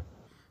the way.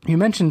 You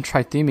mentioned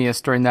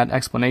Trithemius during that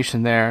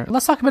explanation there.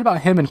 Let's talk a bit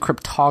about him and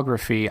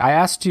cryptography. I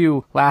asked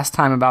you last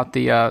time about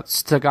the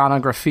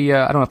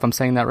Steganographia, I don't know if I'm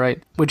saying that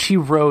right, which he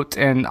wrote,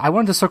 and I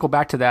wanted to circle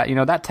back to that.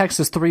 That text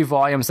is 3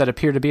 volumes that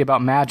appear to be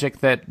about magic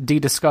that Dee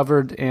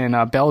discovered in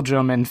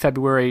Belgium in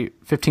February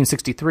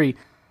 1563.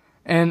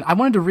 And I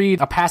wanted to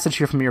read a passage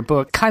here from your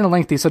book, kind of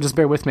lengthy, so just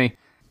bear with me.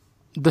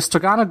 The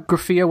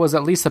Steganographia was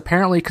at least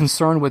apparently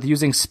concerned with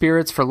using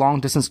spirits for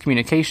long-distance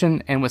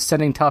communication and with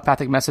sending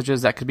telepathic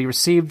messages that could be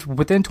received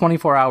within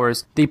 24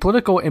 hours, the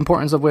political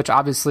importance of which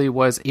obviously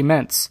was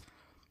immense.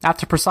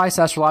 After precise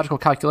astrological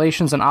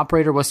calculations, an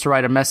operator was to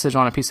write a message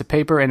on a piece of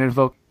paper and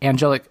invoke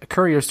angelic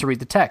couriers to read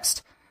the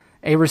text.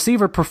 A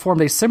receiver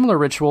performed a similar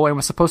ritual and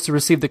was supposed to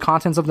receive the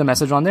contents of the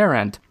message on their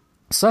end.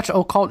 Such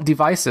occult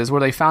devices, were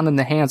they found in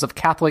the hands of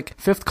Catholic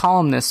fifth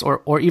columnists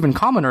or even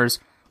commoners,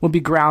 would be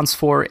grounds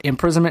for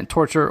imprisonment,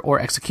 torture, or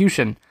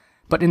execution.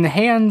 But in the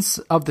hands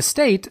of the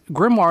state,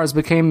 grimoires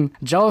became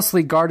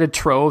jealously guarded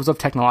troves of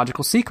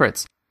technological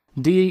secrets.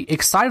 Dee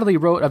excitedly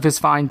wrote of his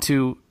find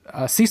to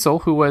Cecil,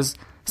 who was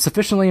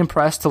sufficiently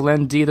impressed to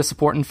lend Dee the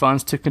support and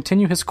funds to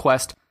continue his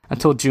quest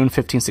until June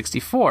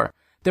 1564.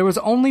 There was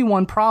only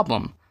one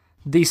problem.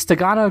 The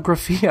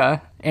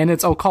Steganographia and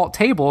its occult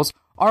tables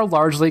are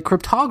largely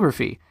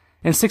cryptography.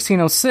 In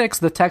 1606,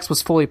 the text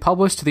was fully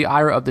published to the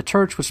ire of the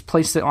church, which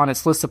placed it on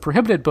its list of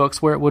prohibited books,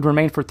 where it would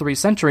remain for 3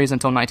 centuries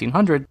until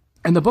 1900.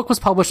 And the book was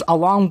published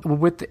along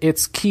with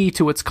its key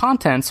to its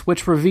contents,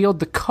 which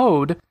revealed the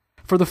code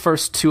for the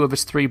first 2 of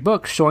his 3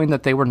 books, showing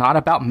that they were not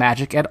about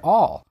magic at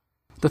all.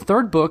 The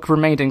 3rd book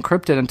remained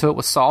encrypted until it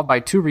was solved by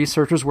 2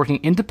 researchers working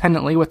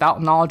independently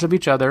without knowledge of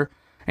each other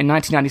in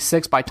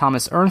 1996 by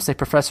Thomas Ernst, a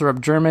professor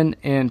of German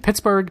in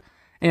Pittsburgh,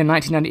 and in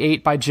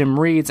 1998 by Jim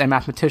Reeds, a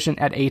mathematician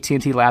at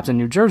AT&T Labs in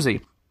New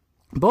Jersey.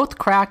 Both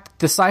cracked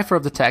the cipher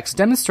of the text,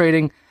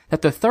 demonstrating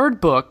that the 3rd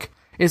book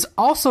is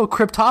also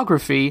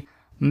cryptography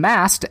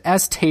masked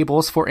as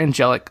tables for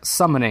angelic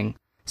summoning.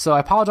 So I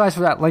apologize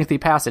for that lengthy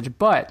passage,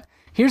 but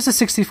here's the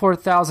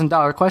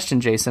 $64,000 question,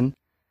 Jason.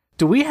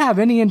 Do we have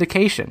any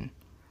indication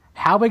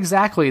how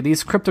exactly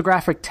these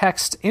cryptographic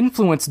texts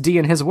influence Dee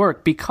in his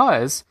work?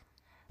 Because,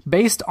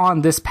 based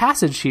on this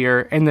passage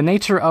here and the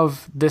nature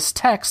of this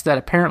text that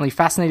apparently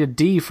fascinated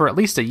Dee for at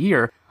least a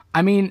year,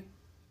 I mean,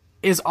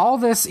 is all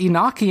this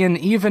Enochian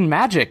even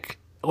magic?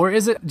 Or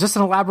is it just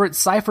an elaborate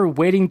cipher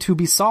waiting to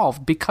be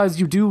solved? Because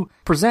you do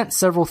present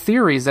several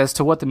theories as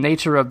to what the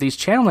nature of these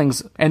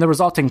channelings and the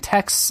resulting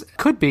texts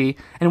could be,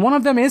 and one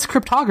of them is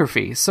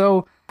cryptography.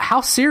 So how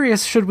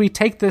serious should we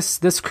take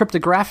this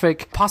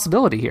cryptographic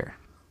possibility here?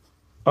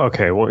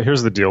 Okay, well,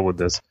 here's the deal with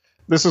this.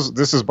 This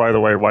is, by the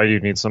way, why you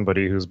need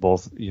somebody who's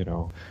both,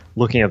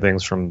 looking at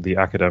things from the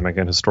academic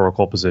and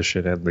historical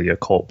position and the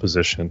occult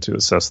position to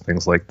assess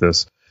things like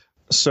this.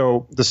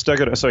 So the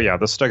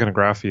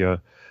Steganographia,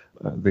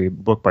 the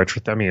book by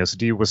Trithemius,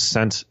 Dee was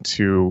sent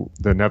to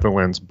the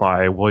Netherlands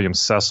by William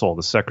Cecil,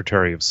 the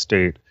Secretary of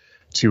State,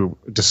 to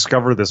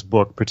discover this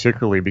book,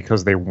 particularly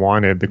because they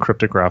wanted the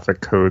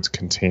cryptographic codes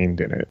contained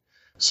in it.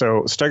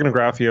 So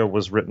Steganographia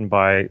was written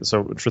by,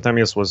 so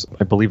Trithemius was,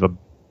 I believe,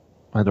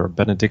 either a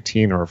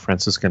Benedictine or a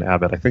Franciscan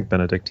abbot, I think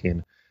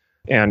Benedictine.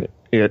 And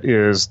it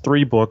is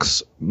 3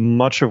 books,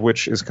 much of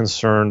which is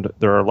concerned,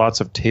 there are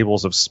lots of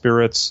tables of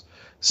spirits,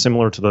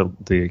 similar to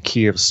the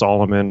Key of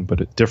Solomon,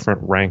 but a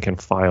different rank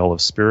and file of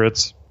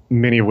spirits,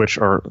 many of which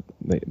are,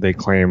 they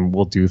claim,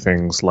 will do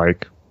things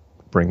like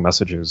bring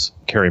messages,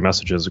 carry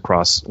messages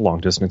across long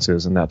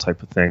distances and that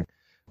type of thing,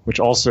 which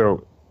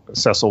also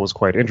Cecil was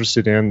quite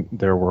interested in.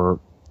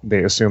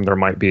 They assumed there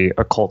might be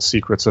occult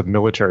secrets of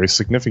military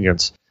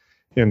significance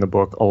in the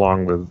book,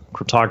 along with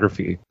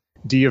cryptography.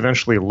 Dee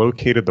eventually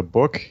located the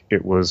book.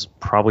 It was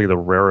probably the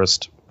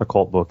rarest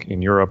occult book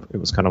in Europe. It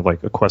was kind of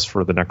like a quest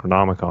for the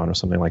Necronomicon or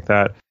something like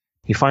that.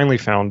 He finally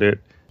found it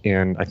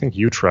in, I think,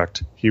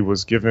 Utrecht. He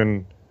was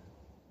given,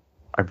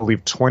 I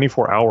believe,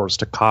 24 hours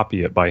to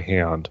copy it by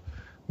hand,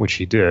 which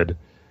he did.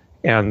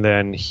 And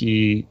then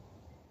he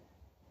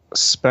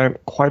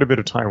spent quite a bit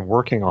of time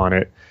working on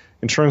it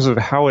in terms of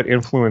how it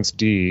influenced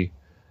Dee.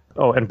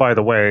 Oh, and by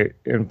the way,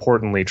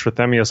 importantly,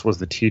 Trithemius was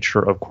the teacher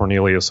of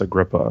Cornelius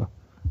Agrippa.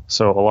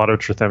 So a lot of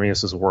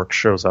Trithemius's work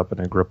shows up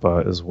in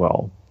Agrippa as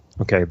well.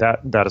 Okay,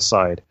 that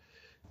aside,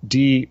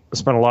 Dee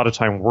spent a lot of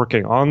time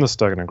working on the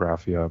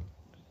Steganographia.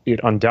 It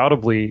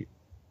undoubtedly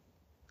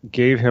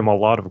gave him a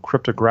lot of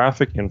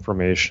cryptographic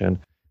information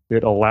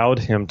that allowed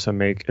him to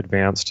make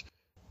advanced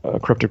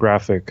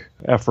cryptographic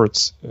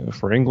efforts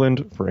for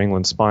England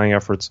spying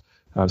efforts.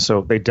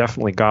 So they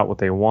definitely got what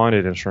they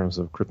wanted in terms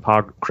of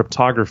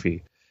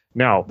cryptography.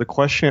 Now, the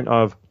question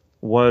of,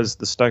 was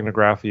the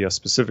Steganographia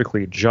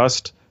specifically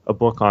just a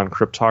book on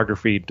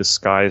cryptography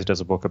disguised as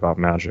a book about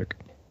magic?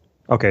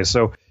 Okay,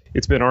 so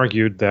it's been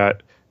argued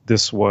that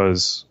this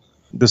was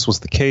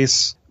the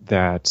case,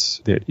 that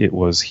it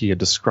was he had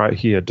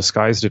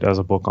disguised it as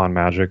a book on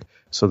magic,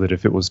 so that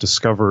if it was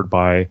discovered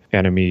by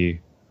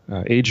enemy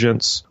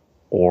agents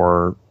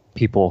or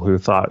people who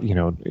thought,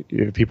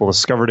 if people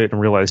discovered it and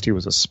realized he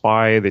was a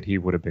spy, that he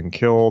would have been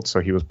killed.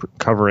 So he was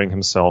covering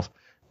himself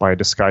by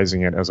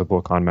disguising it as a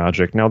book on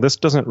magic. Now, this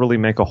doesn't really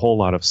make a whole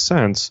lot of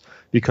sense,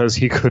 because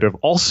he could have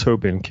also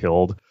been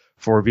killed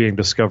for being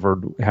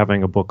discovered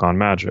having a book on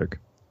magic.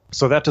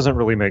 So that doesn't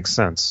really make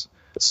sense.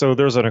 So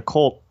there's an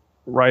occult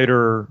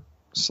writer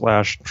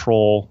 /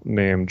 troll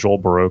named Joel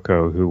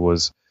Barocco, who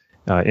was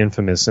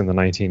infamous in the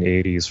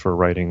 1980s for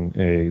writing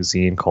a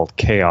zine called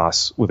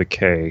Chaos with a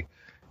K.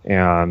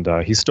 And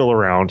he's still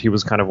around. He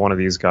was kind of one of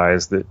these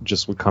guys that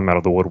just would come out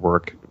of the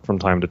woodwork from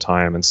time to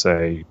time and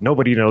say,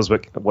 nobody knows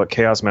what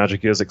chaos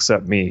magic is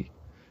except me.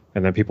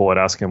 And then people would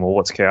ask him, well,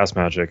 what's chaos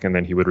magic? And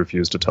then he would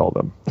refuse to tell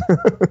them.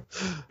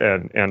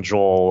 and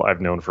Joel,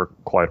 I've known for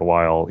quite a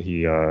while.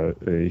 He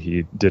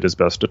did his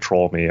best to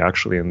troll me,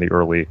 actually, in the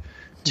early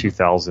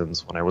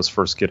 2000s when I was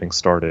first getting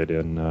started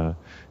in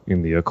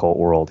the occult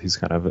world.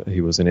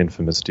 He was an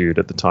infamous dude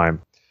at the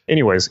time.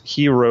 Anyways,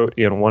 he wrote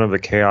in one of the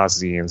Chaos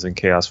zines in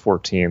Chaos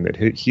 14 that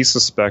he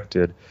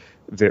suspected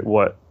that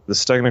what the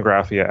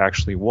Steganographia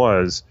actually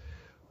was,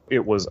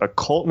 it was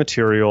occult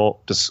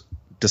material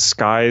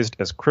disguised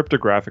as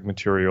cryptographic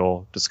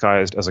material,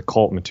 disguised as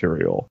occult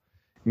material.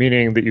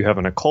 Meaning that you have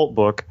an occult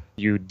book,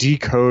 you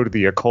decode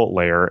the occult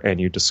layer,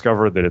 and you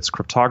discover that it's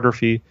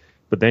cryptography,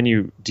 but then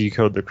you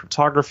decode the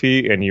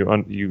cryptography, and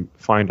you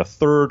find a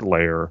third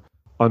layer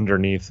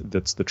underneath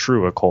that's the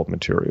true occult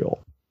material.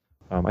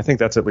 I think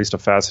that's at least a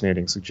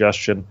fascinating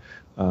suggestion.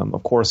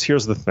 Of course,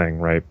 here's the thing,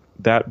 right?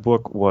 That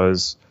book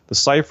the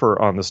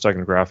cipher on the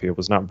Steganographia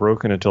was not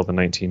broken until the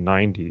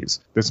 1990s.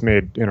 This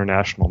made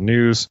international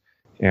news,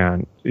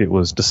 And it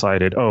was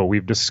decided, oh,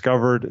 we've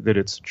discovered that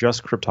it's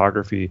just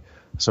cryptography,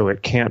 so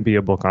it can't be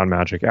a book on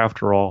magic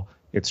after all.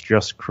 It's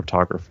just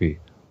cryptography.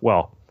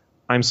 Well,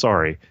 I'm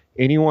sorry.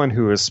 Anyone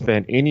who has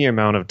spent any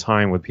amount of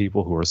time with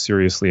people who are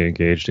seriously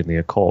engaged in the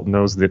occult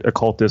knows that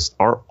occultists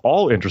are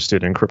all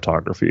interested in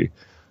cryptography,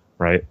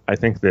 right? I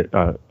think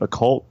that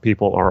occult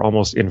people are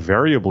almost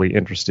invariably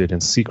interested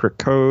in secret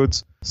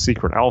codes,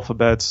 secret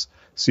alphabets,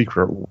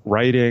 secret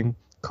writing,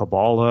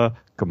 Kabbalah,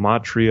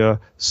 gematria,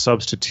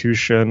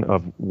 substitution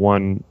of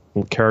one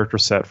character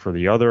set for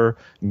the other,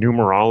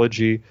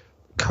 numerology.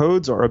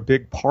 Codes are a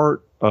big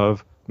part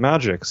of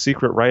magic.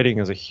 Secret writing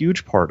is a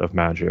huge part of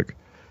magic,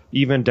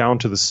 even down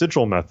to the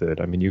sigil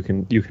method. I mean, you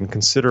can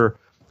consider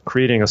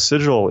creating a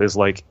sigil is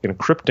like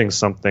encrypting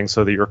something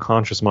so that your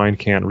conscious mind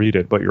can't read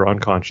it, but your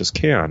unconscious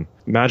can.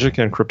 Magic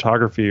and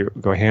cryptography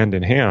go hand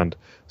in hand.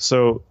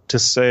 So to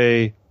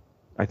say,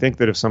 I think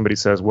that if somebody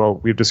says, well,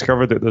 we've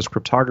discovered that there's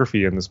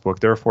cryptography in this book,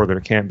 therefore there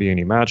can't be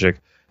any magic,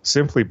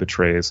 simply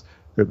betrays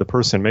that the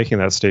person making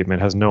that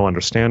statement has no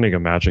understanding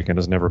of magic and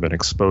has never been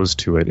exposed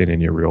to it in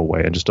any real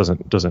way, and just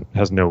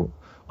has no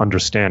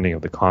understanding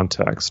of the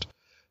context.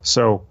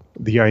 So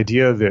the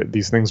idea that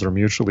these things are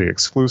mutually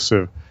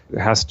exclusive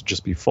has to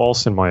just be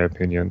false, in my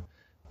opinion.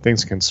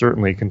 Things can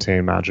certainly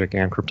contain magic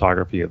and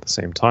cryptography at the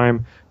same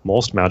time.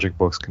 Most magic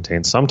books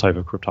contain some type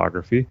of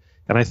cryptography,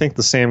 and I think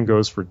the same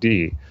goes for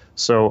Dee.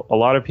 So a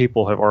lot of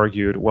people have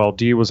argued, well,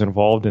 Dee was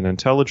involved in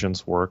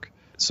intelligence work,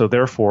 so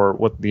therefore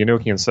what the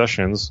Enochian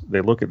sessions,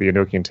 they look at the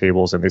Enochian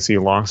tables and they see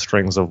long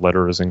strings of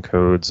letters and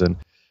codes and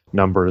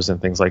numbers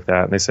and things like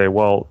that, and they say,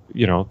 well,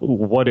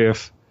 what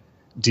if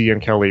Dee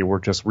and Kelly were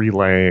just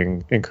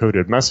relaying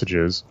encoded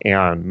messages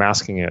and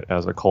masking it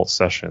as occult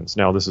sessions?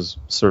 Now, this is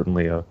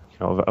certainly a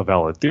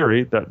valid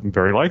theory that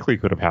very likely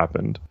could have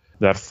happened.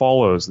 That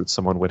follows that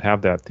someone would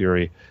have that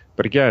theory.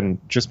 But again,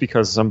 just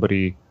because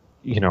somebody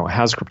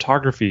has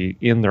cryptography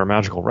in their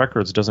magical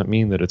records doesn't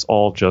mean that it's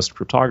all just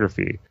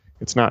cryptography.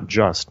 It's not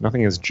just.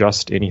 Nothing is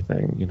just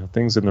anything.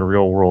 Things in the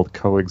real world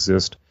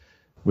coexist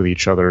with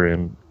each other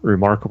in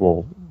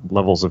remarkable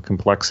levels of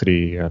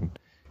complexity and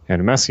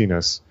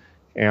messiness.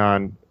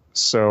 And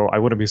so I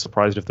wouldn't be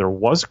surprised if there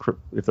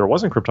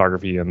wasn't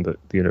cryptography in the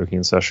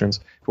Enochian sessions.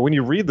 But when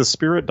you read the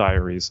spirit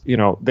diaries,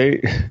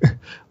 they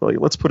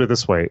let's put it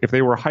this way: if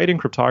they were hiding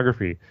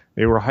cryptography,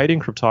 they were hiding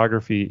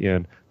cryptography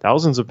in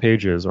thousands of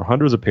pages or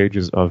hundreds of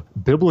pages of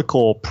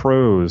biblical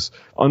prose,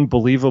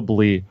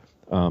 unbelievably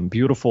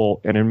beautiful,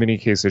 and in many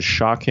cases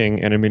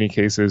shocking, and in many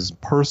cases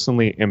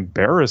personally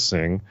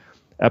embarrassing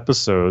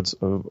episodes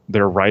of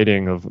their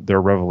writing of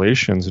their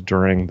revelations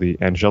during the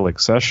angelic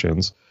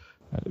sessions.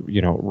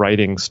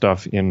 Writing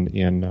stuff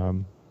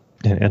and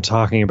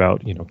talking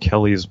about,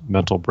 Kelly's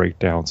mental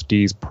breakdowns,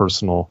 Dee's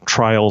personal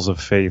trials of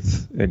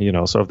faith.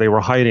 And, so if they were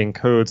hiding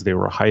codes, they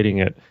were hiding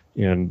it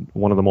in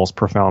one of the most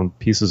profound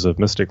pieces of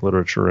mystic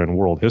literature in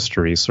world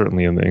history,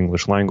 certainly in the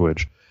English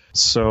language.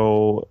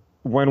 So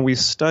when we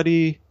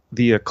study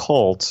the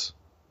occult,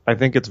 I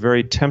think it's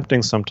very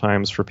tempting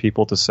sometimes for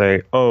people to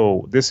say,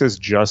 oh, this is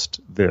just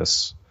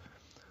this.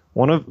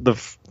 One of the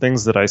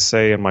things that I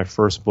say in my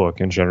first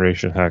book, in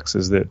Generation Hex,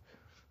 is that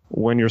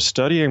when you're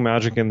studying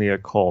magic in the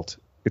occult,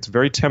 it's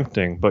very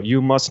tempting, but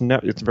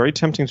it's very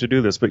tempting to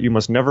do this, but you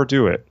must never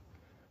do it.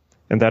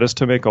 And that is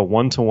to make a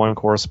one-to-one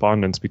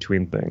correspondence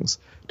between things,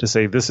 to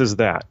say this is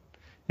that.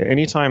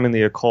 Anytime in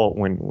the occult,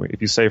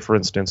 if you say, for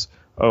instance,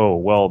 oh,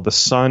 well, the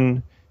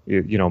sun,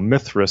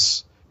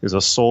 Mithras is a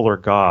solar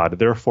god,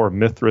 therefore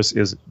Mithras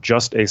is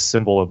just a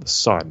symbol of the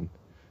sun.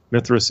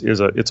 Mithras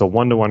it's a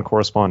one-to-one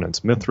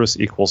correspondence. Mithras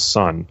equals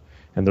sun,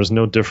 and there's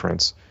no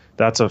difference.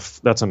 That's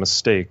a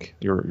mistake.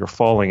 You're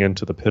falling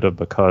into the pit of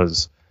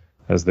because,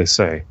 as they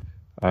say.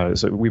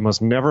 So we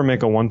must never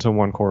make a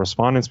one-to-one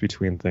correspondence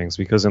between things,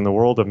 because in the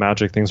world of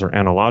magic, things are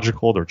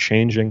analogical. They're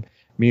changing.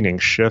 Meaning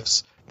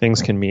shifts.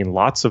 Things can mean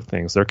lots of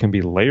things. There can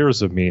be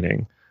layers of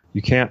meaning.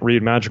 You can't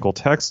read magical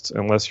texts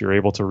unless you're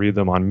able to read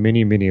them on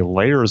many, many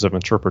layers of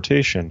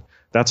interpretation.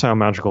 That's how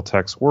magical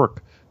texts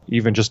work.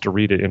 Even just to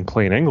read it in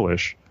plain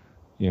English,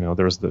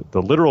 there's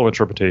the literal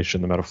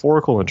interpretation, the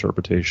metaphorical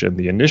interpretation,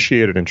 the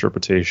initiated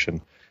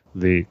interpretation,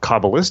 the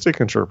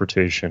Kabbalistic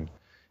interpretation.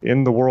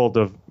 In the world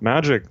of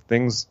magic,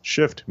 things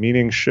shift,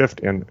 meanings shift,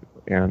 and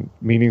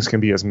meanings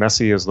can be as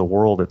messy as the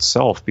world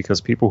itself,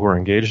 because people who are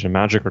engaged in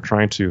magic are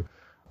trying to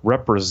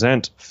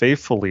represent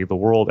faithfully the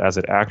world as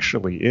it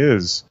actually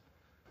is.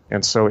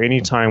 And so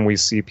anytime we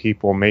see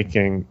people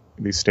making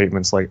these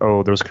statements like,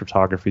 oh, there's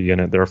cryptography in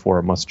it, therefore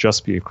it must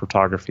just be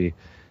cryptography,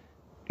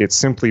 it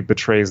simply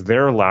betrays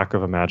their lack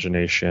of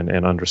imagination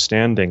and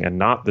understanding and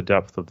not the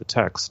depth of the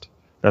text.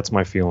 That's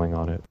my feeling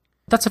on it.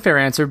 That's a fair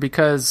answer,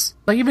 because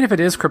even if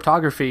it is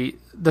cryptography,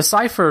 the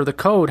cipher, the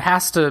code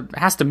has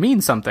to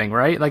mean something,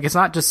 right?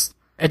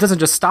 It doesn't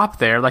just stop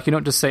there. You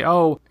don't just say,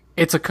 oh,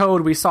 it's a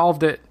code, we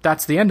solved it,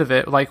 that's the end of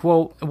it.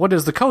 Well, what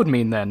does the code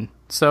mean then?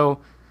 So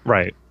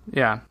right.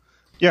 Yeah.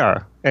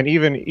 Yeah, and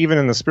even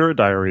in the spirit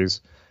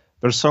diaries,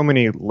 there's so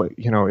many, it's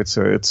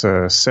a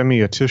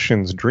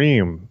semiotician's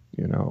dream,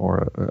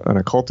 or an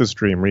occultist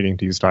dream reading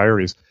these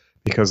diaries,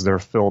 because they're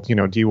filled,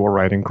 Dee will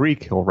write in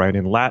Greek, he'll write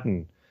in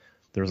Latin.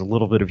 There's a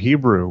little bit of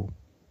Hebrew,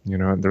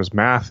 and there's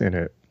math in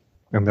it.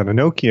 And then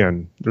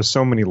Enochian, there's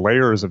so many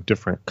layers of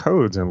different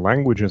codes and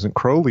languages, and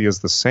Crowley is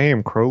the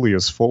same. Crowley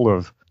is full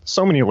of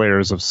so many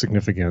layers of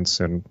significance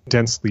and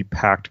densely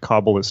packed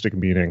Kabbalistic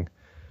meaning.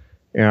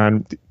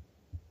 And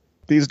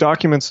these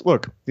documents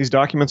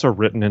are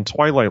written in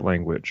Twilight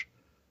language.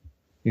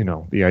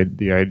 The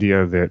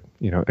idea that,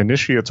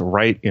 initiates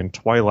write in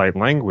Twilight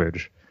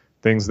language,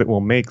 things that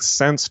will make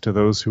sense to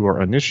those who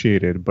are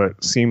initiated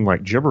but seem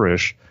like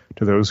gibberish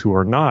to those who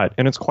are not.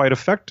 And it's quite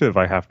effective,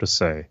 I have to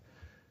say.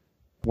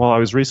 While I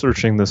was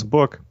researching this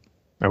book,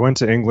 I went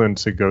to England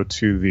to go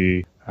to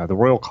the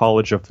Royal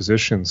College of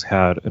Physicians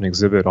had an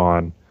exhibit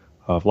on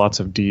lots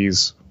of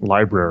Dee's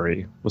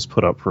library was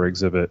put up for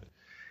exhibit.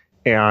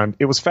 And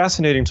it was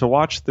fascinating to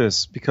watch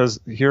this because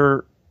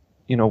here,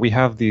 we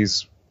have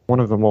one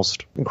of the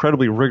most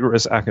incredibly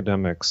rigorous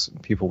academics,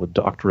 people with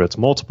doctorates,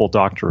 multiple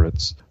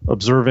doctorates,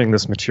 observing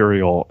this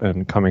material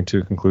and coming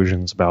to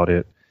conclusions about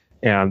it.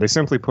 And they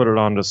simply put it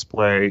on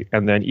display.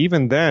 And then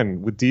even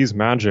then, with Dee's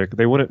magic,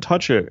 they wouldn't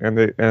touch it.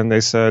 And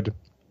they said,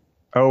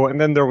 oh, and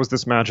then there was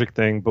this magic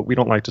thing, but we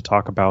don't like to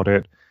talk about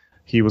it.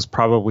 He was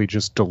probably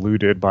just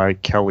deluded by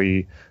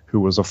Kelly, who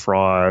was a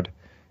fraud,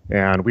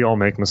 and we all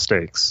make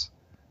mistakes.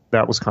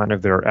 That was kind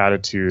of their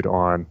attitude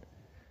on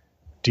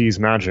Dee's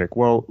magic.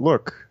 Well,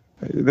 look,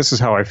 this is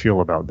how I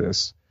feel about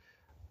this.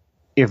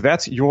 If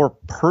that's your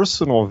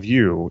personal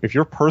view, if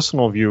your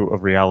personal view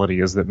of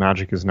reality is that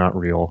magic is not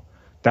real,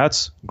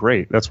 that's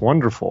great. That's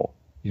wonderful.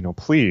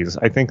 Please.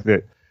 I think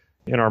that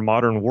in our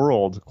modern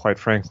world, quite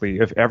frankly,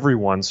 if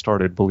everyone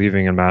started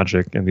believing in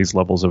magic and these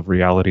levels of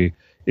reality,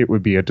 it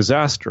would be a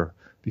disaster.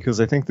 Because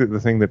I think that the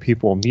thing that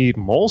people need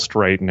most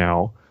right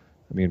now,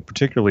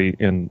 particularly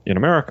in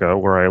America,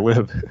 where I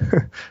live,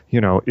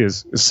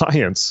 is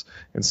science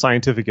and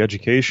scientific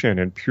education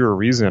and pure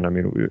reason.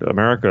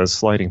 America is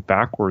sliding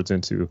backwards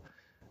into,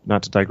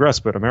 not to digress,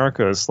 but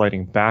America is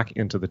sliding back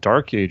into the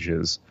Dark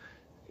Ages,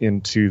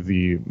 into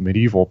the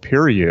medieval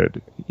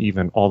period,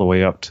 even all the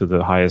way up to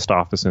the highest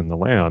office in the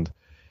land.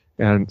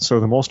 And so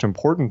the most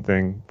important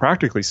thing,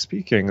 practically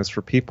speaking, is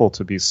for people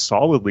to be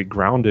solidly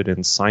grounded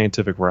in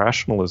scientific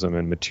rationalism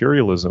and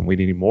materialism. We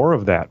need more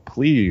of that,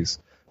 please,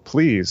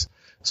 please.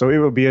 So it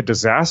would be a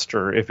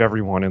disaster if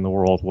everyone in the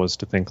world was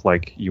to think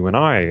like you and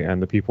I and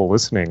the people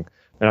listening.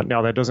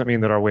 Now, that doesn't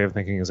mean that our way of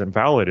thinking is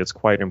invalid. It's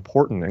quite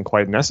important and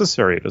quite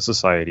necessary to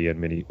society in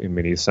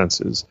many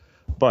senses.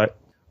 But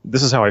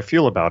this is how I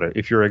feel about it.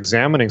 If you're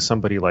examining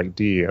somebody like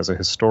Dee as a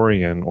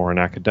historian or an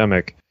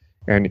academic,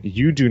 and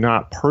you do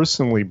not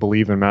personally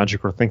believe in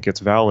magic or think it's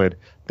valid,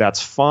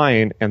 that's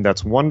fine and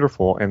that's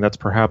wonderful and that's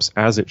perhaps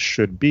as it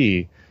should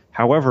be.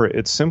 However,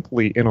 it's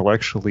simply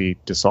intellectually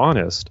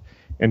dishonest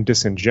and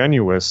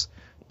disingenuous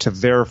to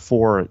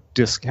therefore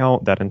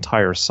discount that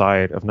entire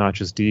side of not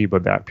just Dee,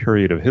 but that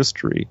period of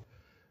history.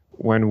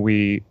 When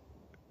we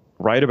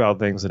write about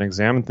things and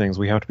examine things,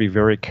 we have to be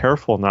very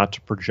careful not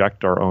to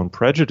project our own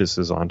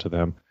prejudices onto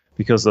them,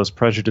 because those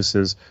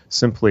prejudices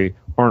simply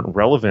aren't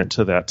relevant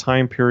to that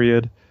time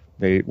period.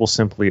 They will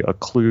simply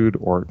occlude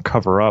or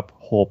cover up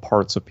whole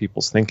parts of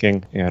people's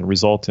thinking and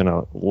result in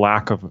a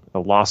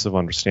loss of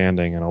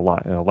understanding and a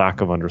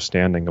lack of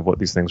understanding of what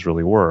these things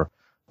really were,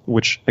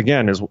 which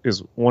again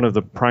is one of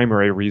the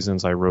primary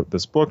reasons I wrote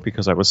this book,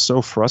 because I was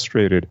so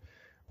frustrated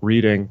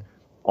reading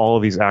all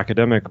of these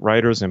academic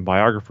writers and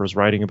biographers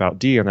writing about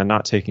Dee and then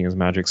not taking his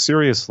magic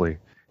seriously,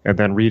 and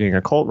then reading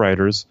occult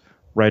writers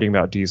writing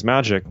about Dee's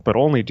magic, but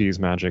only Dee's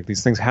magic.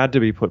 These things had to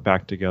be put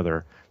back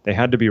together. They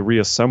had to be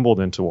reassembled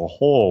into a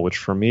whole, which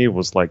for me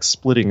was like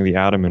splitting the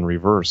atom in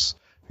reverse,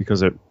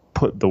 because it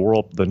put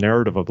the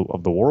narrative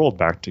of the world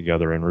back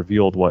together and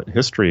revealed what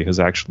history has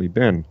actually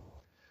been.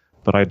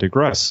 But I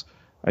digress.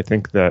 I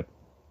think that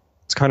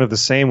it's kind of the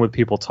same with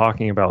people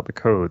talking about the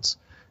codes.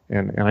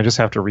 And I just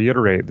have to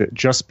reiterate that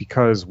just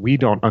because we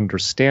don't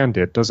understand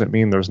it doesn't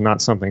mean there's not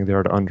something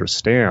there to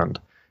understand.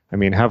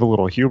 Have a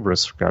little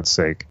hubris, for God's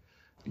sake.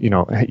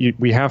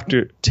 We have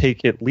to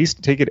take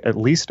it at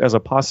least as a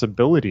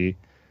possibility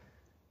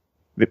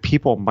that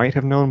people might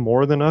have known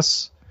more than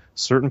us.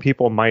 Certain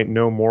people might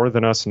know more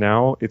than us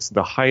now. It's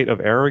the height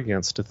of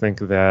arrogance to think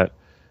that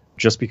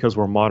just because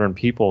we're modern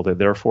people, that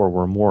therefore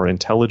we're more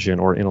intelligent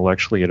or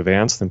intellectually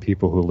advanced than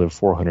people who lived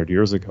 400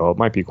 years ago. It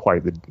might be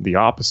quite the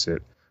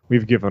opposite.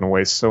 We've given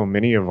away so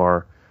many of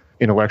our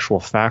intellectual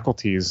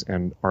faculties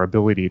and our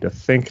ability to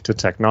think to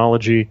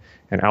technology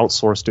and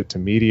outsourced it to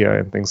media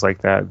and things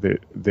like that,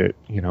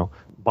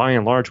 by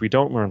and large, we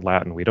don't learn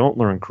Latin, we don't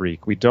learn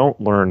Greek, we don't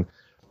learn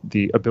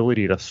the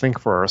ability to think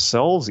for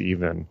ourselves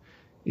even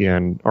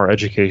in our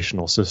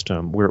educational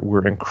system.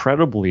 We're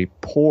incredibly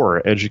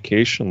poor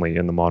educationally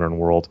in the modern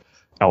world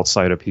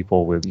outside of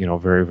people with,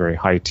 very, very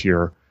high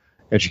tier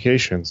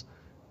educations.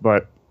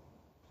 But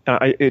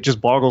it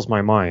just boggles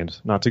my mind,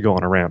 not to go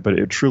on a rant, but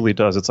it truly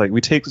does. It's like we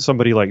take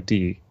somebody like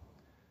Dee,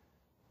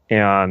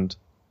 and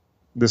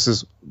this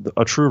is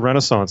a true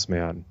Renaissance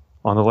man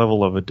on the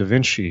level of a Da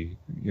Vinci,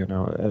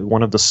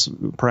 one of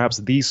perhaps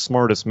the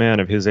smartest man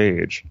of his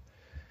age.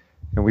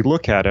 and we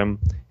look at him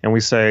and we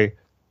say,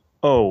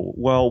 oh,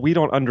 well, we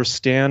don't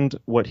understand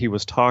what he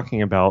was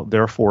talking about,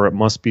 therefore it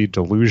must be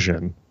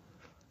delusion.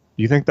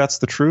 You think that's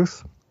the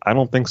truth? I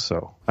don't think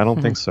so. I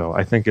don't think so.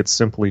 I think it's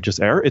simply just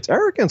it's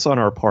arrogance on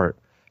our part.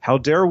 How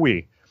dare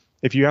we?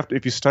 If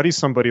you study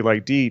somebody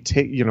like Dee,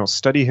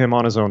 study him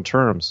on his own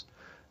terms.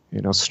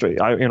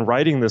 In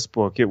writing this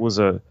book, it was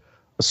a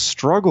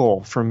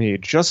struggle for me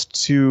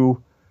just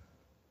to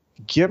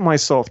get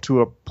myself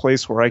to a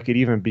place where I could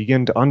even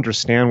begin to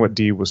understand what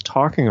Dee was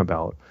talking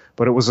about.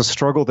 But it was a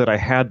struggle that I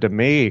had to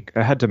make,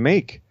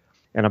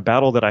 and a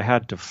battle that I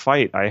had to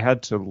fight. I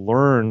had to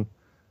learn.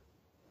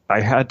 I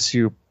had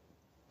to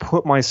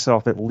put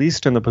myself at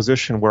least in the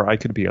position where I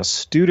could be a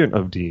student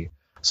of Dee,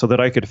 so that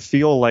I could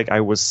feel like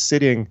I was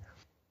sitting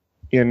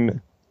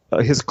in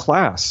his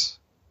class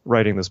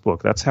writing this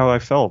book. That's how I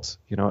felt.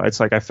 It's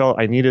like I felt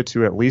I needed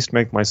to at least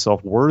make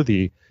myself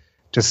worthy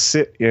to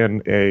sit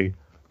in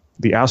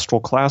the astral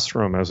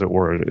classroom, as it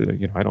were.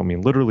 I don't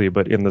mean literally,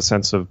 but in the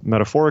sense of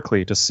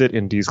metaphorically, to sit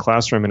in Dee's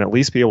classroom and at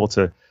least be able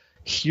to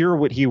hear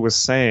what he was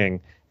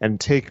saying and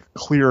take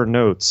clear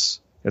notes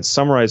and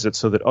summarize it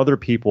so that other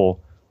people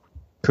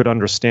could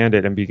understand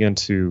it and begin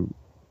to,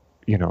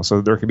 so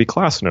that there could be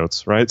class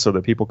notes, right? So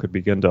that people could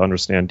begin to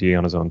understand Dee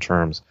on his own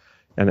terms.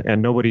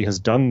 And nobody has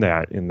done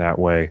that in that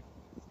way,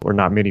 or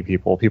not many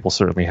people. People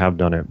certainly have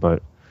done it,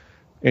 but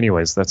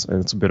anyways,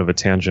 it's a bit of a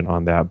tangent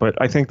on that.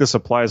 But I think this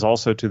applies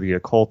also to the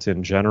occult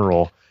in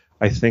general.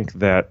 I think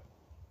that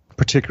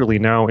particularly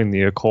now in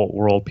the occult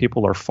world,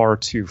 people are far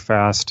too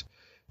fast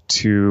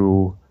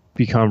to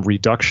become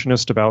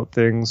reductionist about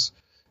things,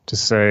 to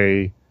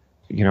say,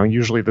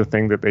 usually the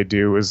thing that they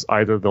do is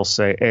either they'll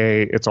say,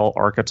 A, it's all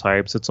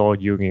archetypes, it's all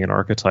Jungian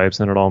archetypes,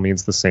 and it all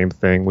means the same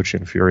thing, which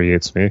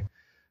infuriates me.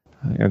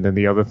 And then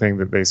the other thing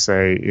that they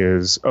say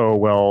is, oh,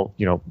 well,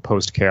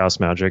 post-chaos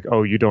magic,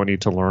 oh, you don't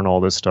need to learn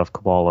all this stuff,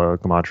 Kabbalah,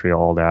 Gematria,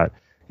 all that.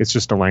 It's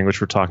just a language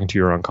for talking to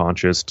your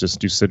unconscious. Just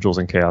do sigils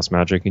and chaos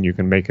magic and you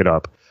can make it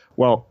up.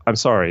 Well, I'm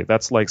sorry.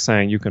 That's like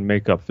saying you can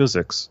make up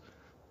physics,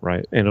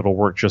 right? And it'll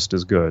work just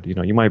as good.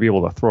 You might be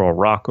able to throw a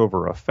rock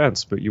over a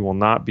fence, but you will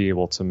not be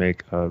able to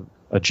make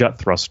a jet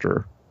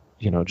thruster,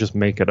 just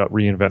make it up,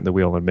 reinvent the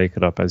wheel and make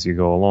it up as you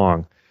go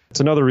along. It's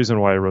another reason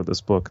why I wrote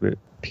this book, that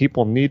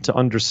people need to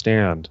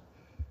understand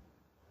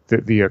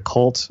that the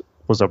occult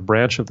was a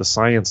branch of the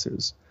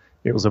sciences.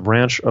 It was a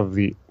branch of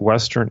the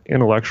Western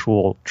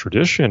intellectual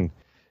tradition,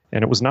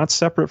 and it was not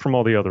separate from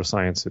all the other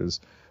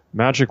sciences.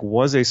 Magic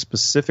was a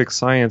specific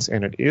science,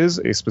 and it is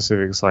a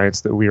specific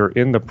science that we are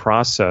in the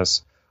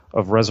process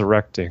of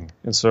resurrecting.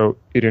 And so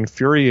it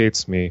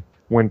infuriates me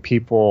when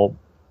people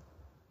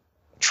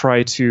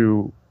try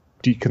to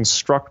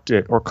deconstruct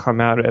it or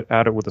come at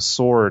it with a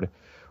sword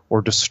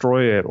or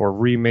destroy it or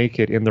remake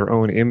it in their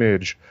own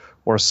image,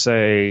 or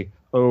say,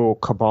 oh,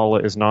 Kabbalah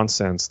is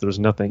nonsense. There's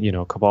nothing,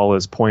 Kabbalah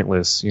is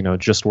pointless,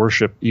 just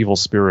worship evil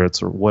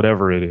spirits or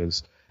whatever it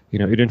is.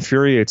 It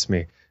infuriates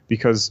me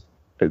because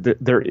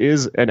there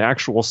is an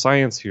actual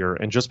science here.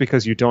 And just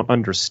because you don't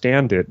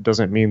understand it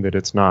doesn't mean that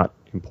it's not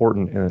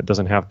important and it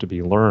doesn't have to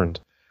be learned.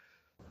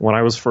 When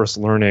I was first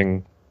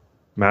learning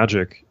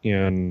magic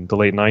in the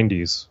late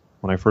 90s,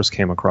 when I first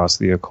came across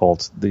the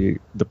occult, the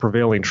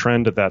prevailing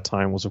trend at that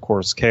time was, of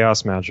course,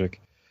 chaos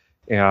magic.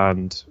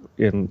 And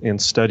in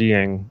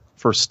studying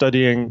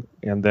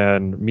and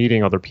then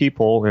meeting other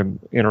people and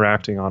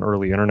interacting on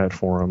early internet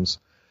forums,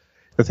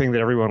 the thing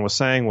that everyone was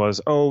saying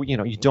was, oh,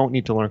 you don't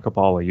need to learn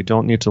Kabbalah, you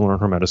don't need to learn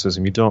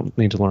Hermeticism, you don't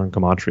need to learn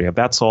Gematria.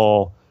 That's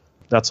all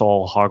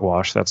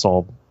hogwash. That's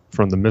all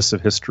from the myths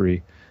of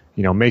history.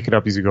 Make it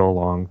up as you go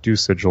along, do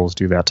sigils,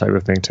 do that type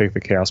of thing, take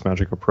the chaos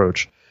magic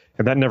approach.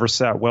 And that never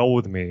sat well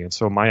with me. And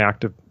so my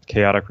act of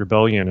chaotic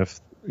rebellion,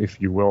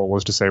 if you will,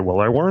 was to say,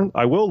 well,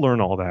 I will learn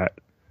all that.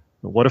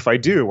 What if I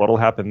do? What'll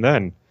happen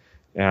then?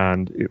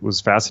 And it was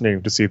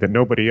fascinating to see that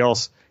nobody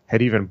else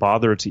had even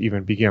bothered to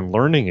even begin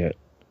learning it.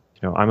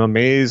 I'm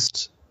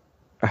amazed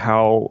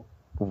how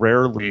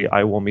rarely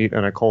I will meet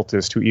an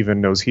occultist who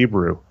even knows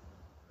Hebrew.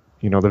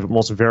 The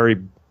most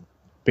very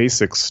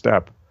basic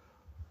step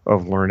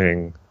of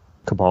learning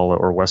Kabbalah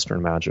or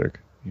Western magic.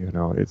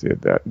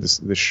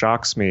 This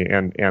shocks me,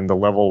 and the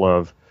level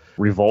of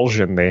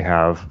revulsion they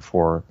have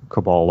for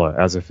Kabbalah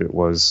as if it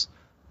was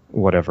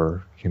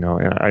whatever,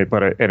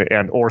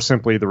 or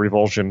simply the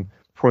revulsion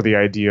for the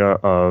idea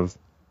of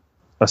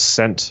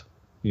ascent,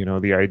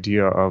 the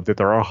idea of that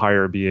there are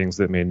higher beings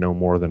that may know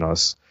more than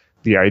us,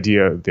 the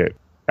idea that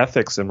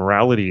ethics and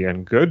morality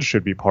and good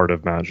should be part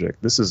of magic.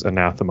 This is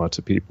anathema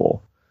to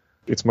people.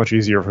 It's much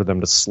easier for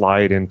them to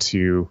slide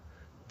into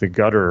the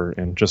gutter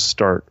and just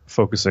start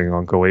focusing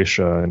on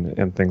Goetia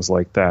and things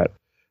like that.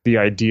 The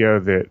idea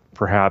that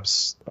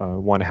perhaps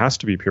one has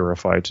to be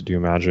purified to do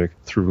magic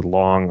through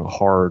long,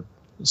 hard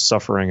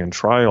suffering and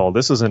trial,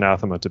 this is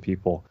anathema to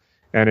people.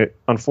 And it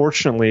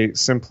unfortunately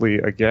simply,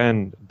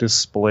 again,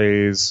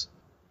 displays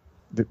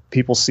that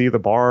people see the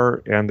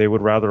bar and they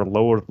would rather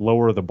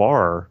lower the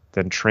bar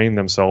than train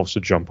themselves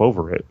to jump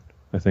over it.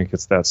 I think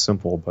it's that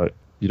simple, but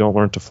you don't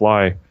learn to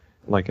fly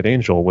like an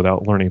angel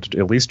without learning to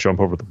at least jump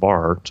over the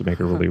bar, to make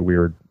a really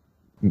weird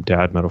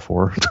dad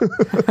metaphor.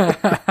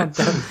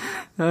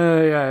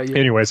 Yeah.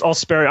 Anyways, I'll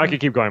spare. I could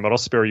keep going, but I'll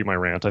spare you my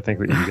rant. I think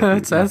that you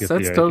get that's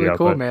totally idea,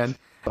 cool, man.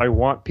 I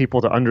want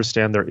people to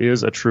understand there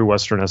is a true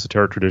Western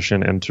esoteric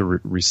tradition and to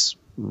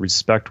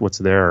respect what's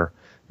there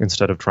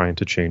instead of trying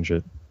to change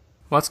it.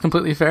 Well, that's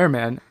completely fair,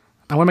 man.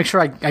 I want to make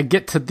sure I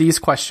get to these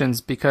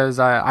questions because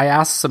I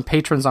asked some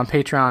patrons on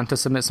Patreon to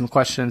submit some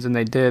questions, and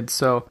they did.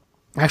 So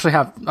I actually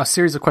have a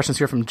series of questions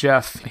here from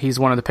Jeff. He's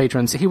one of the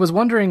patrons. He was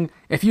wondering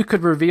if you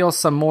could reveal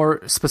some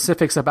more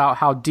specifics about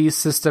how Dee's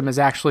system is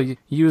actually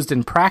used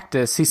in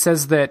practice. He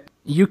says that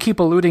you keep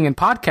alluding in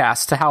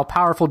podcasts to how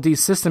powerful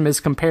Dee's system is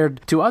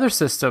compared to other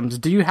systems.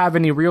 Do you have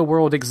any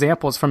real-world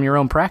examples from your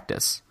own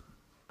practice?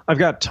 I've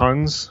got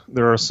tons.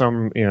 There are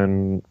some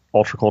in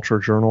OCCULTURE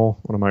Journal,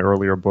 one of my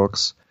earlier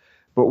books.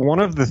 But one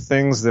of the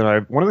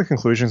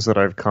conclusions that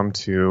I've come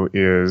to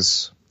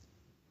is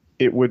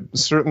it would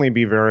certainly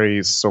be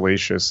very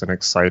salacious and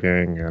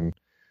exciting and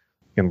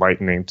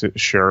enlightening to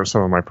share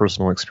some of my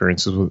personal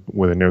experiences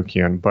with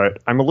Enochian,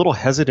 but I'm a little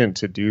hesitant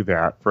to do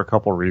that for a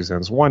couple of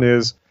reasons. One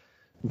is,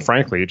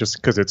 frankly, just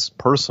because it's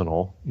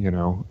personal,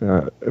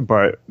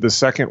 but the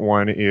second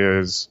one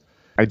is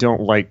I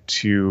don't like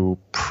to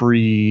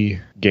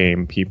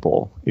pre-game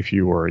people, if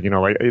you were.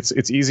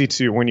 It's easy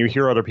to, when you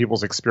hear other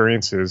people's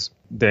experiences,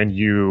 then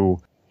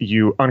you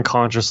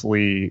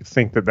unconsciously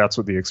think that that's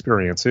what the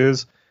experience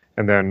is.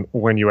 And then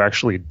when you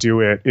actually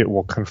do it, it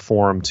will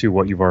conform to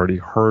what you've already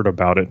heard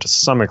about it to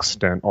some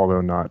extent,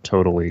 although not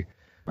totally.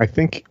 I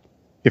think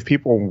if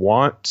people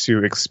want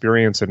to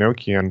experience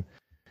Enochian,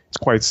 it's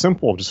quite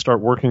simple. Just start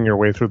working your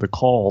way through the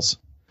calls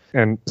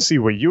and see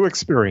what you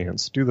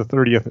experience. Do the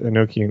 30th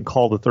Enochian,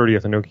 call the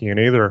 30th Enochian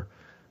Aether,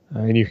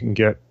 and you can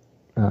get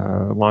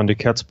Lon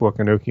Duquette's book,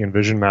 Enochian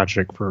Vision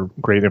Magick, for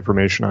great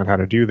information on how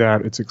to do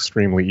that. It's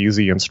extremely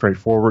easy and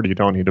straightforward. You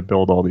don't need to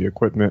build all the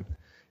equipment,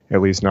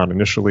 at least not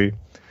initially.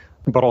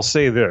 But I'll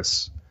say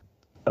this.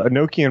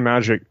 Enochian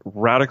Magick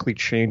radically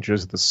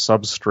changes the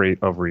substrate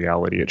of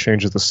reality. It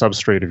changes the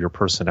substrate of your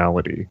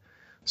personality.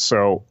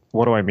 So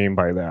what do I mean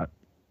by that?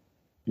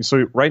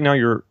 So right now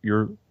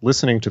you're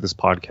listening to this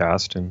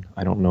podcast, and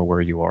I don't know where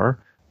you are.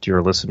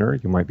 Dear listener,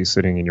 you might be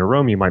sitting in your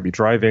room, you might be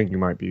driving, you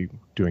might be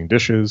doing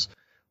dishes,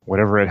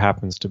 whatever it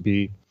happens to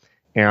be.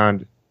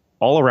 And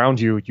all around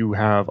you, you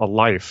have a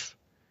life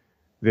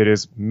that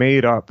is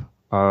made up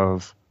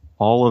of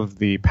all of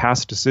the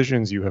past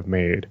decisions you have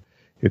made.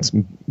 It's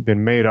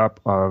been made up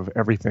of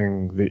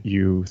everything that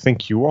you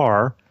think you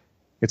are.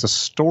 It's a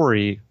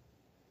story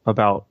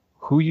about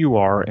who you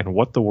are and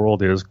what the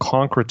world is,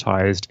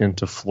 concretized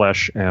into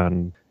flesh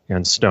and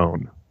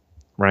stone,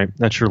 right?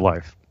 That's your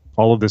life.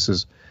 All of this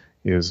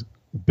is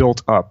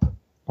built up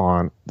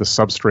on the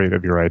substrate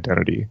of your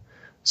identity.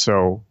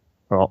 So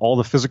all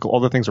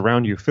the things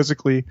around you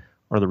physically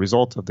are the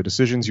result of the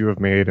decisions you have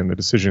made and the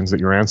decisions that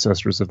your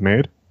ancestors have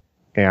made,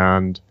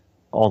 and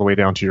all the way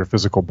down to your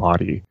physical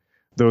body.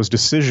 Those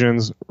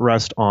decisions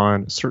rest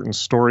on certain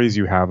stories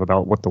you have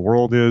about what the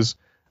world is,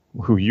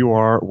 who you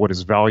are, what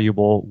is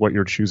valuable, what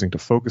you're choosing to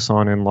focus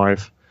on in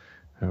life,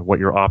 what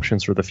your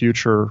options for the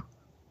future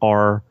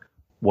are,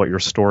 what your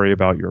story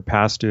about your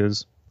past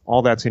is.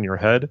 All that's in your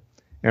head.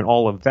 And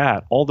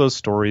all those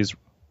stories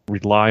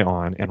rely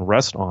on and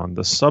rest on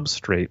the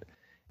substrate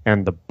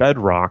and the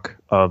bedrock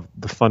of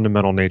the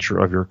fundamental nature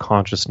of your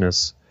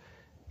consciousness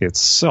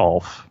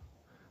itself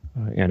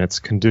and its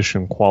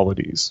conditioned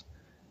qualities.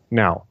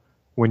 Now,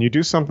 when you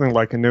do something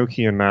like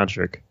Enochian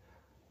Magick,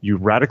 you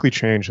radically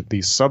change the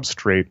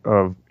substrate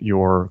of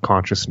your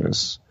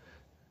consciousness.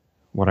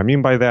 What I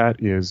mean by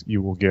that is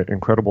you will get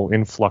incredible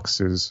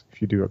influxes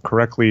if you do it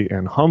correctly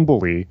and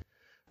humbly.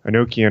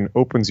 Enochian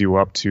opens you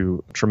up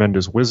to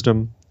tremendous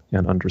wisdom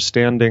and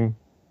understanding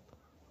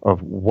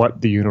of what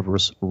the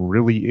universe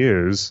really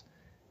is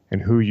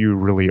and who you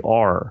really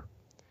are.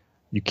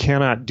 You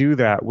cannot do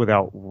that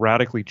without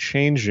radically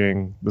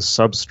changing the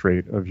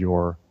substrate of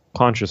your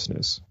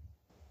consciousness.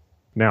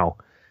 Now,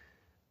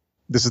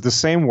 this is the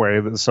same way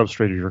that the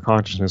substrate of your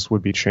consciousness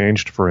would be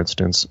changed, for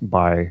instance,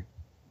 by,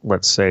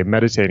 let's say,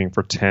 meditating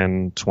for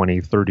 10,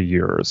 20, 30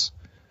 years.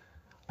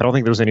 I don't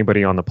think there's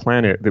anybody on the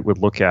planet that would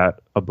look at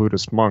a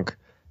Buddhist monk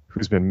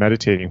who's been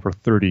meditating for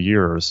 30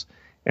 years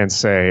and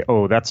say,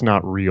 oh, that's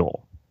not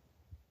real,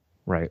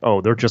 right?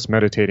 Oh, they're just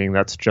meditating.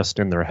 That's just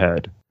in their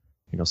head.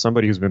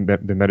 Somebody who's been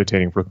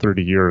meditating for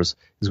 30 years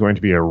is going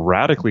to be a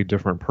radically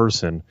different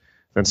person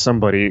than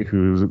somebody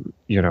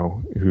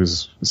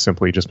who's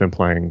simply just been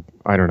playing,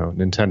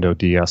 Nintendo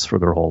DS for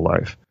their whole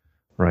life,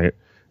 right?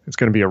 It's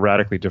going to be a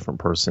radically different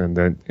person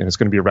and it's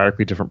going to be a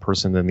radically different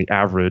person than the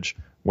average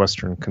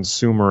Western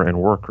consumer and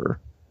worker,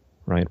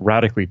 right?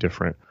 Radically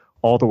different,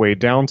 all the way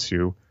down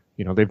to,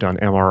 they've done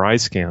MRI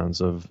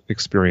scans of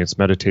experienced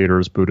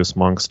meditators, Buddhist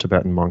monks,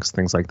 Tibetan monks,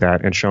 things like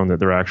that, and shown that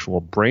their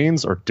actual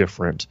brains are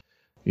different.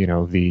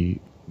 How the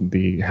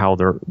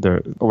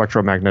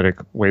electromagnetic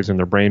waves in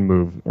their brain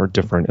move are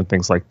different and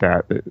things like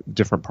that.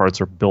 Different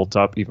parts are built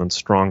up even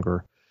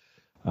stronger.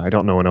 I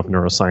don't know enough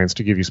neuroscience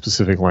to give you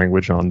specific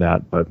language on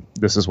that, but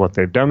this is what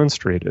they've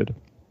demonstrated.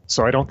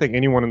 So I don't think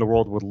anyone in the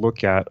world would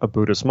look at a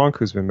Buddhist monk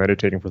who's been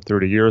meditating for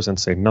 30 years and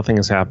say, nothing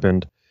has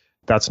happened.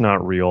 That's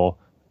not real.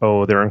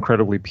 Oh, they're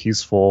incredibly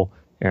peaceful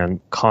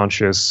and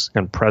conscious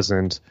and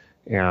present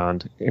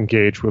and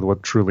engaged with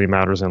what truly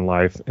matters in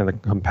life and the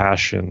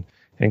compassion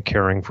and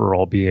caring for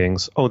all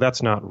beings. Oh,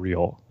 that's not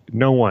real.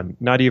 No one,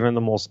 not even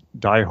the most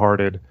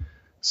die-hearted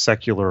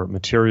secular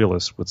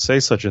materialist would say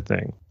such a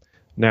thing.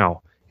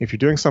 Now, if you're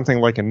doing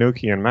something like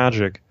Enochian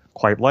Magick,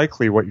 quite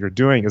likely what you're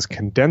doing is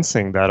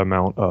condensing that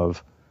amount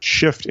of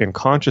shift in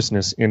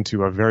consciousness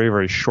into a very,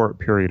 very short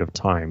period of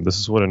time. This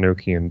is what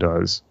Enochian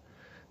does.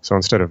 So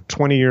instead of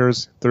 20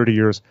 years, 30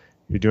 years,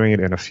 you're doing it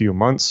in a few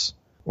months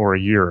or a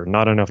year.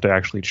 Not enough to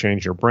actually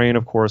change your brain,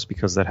 of course,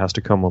 because that has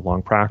to come with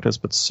long practice,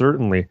 but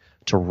certainly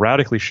to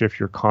radically shift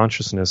your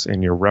consciousness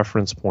and your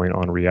reference point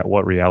on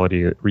what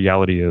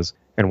reality is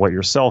and what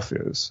yourself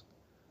is.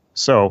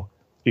 So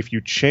if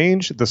you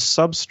change the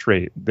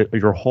substrate that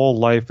your whole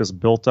life is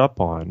built up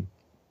on,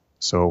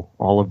 so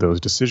all of those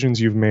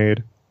decisions you've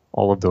made,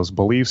 all of those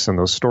beliefs and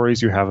those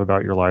stories you have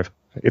about your life,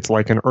 it's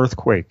like an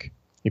earthquake.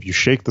 If you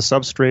shake the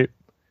substrate,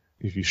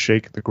 if you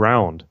shake the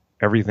ground,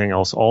 everything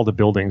else, all the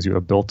buildings you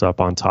have built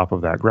up on top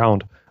of that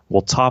ground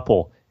will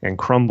topple and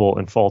crumble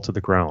and fall to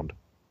the ground.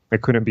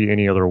 It couldn't be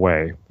any other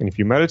way. And if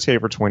you meditate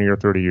for 20 or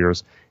 30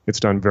 years, it's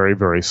done very,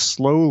 very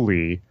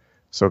slowly,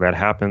 so that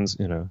happens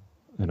in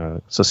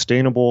a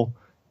sustainable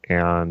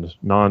and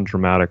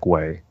non-dramatic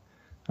way.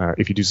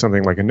 If you do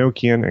something like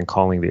Enochian and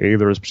calling the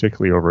Aethers,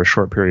 particularly over a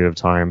short period of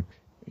time,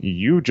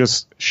 you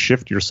just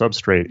shift your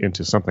substrate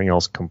into something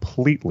else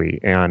completely,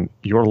 and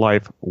your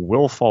life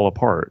will fall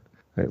apart,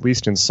 at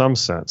least in some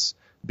sense,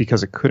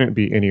 because it couldn't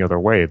be any other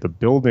way. The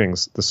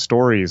buildings, the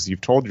stories you've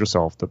told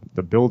yourself,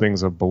 the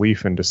buildings of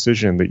belief and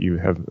decision that you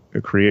have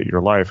create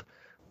your life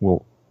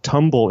will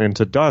tumble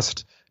into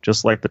dust,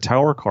 just like the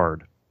Tower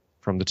card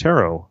from the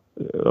tarot.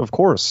 Of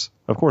course,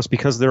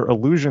 because they're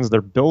illusions.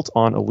 They're built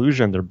on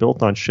illusion. They're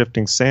built on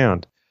shifting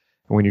sand.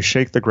 And when you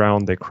shake the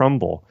ground, they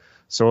crumble.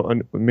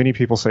 So many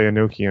people say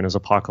Enochian is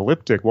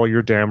apocalyptic. Well,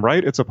 you're damn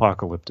right it's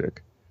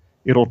apocalyptic.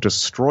 It'll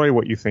destroy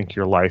what you think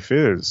your life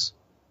is.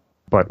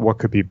 But what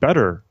could be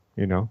better?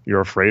 You know,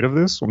 you're afraid of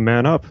this? Well,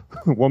 man up,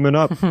 woman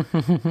up.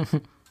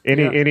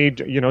 Any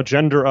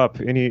gender up,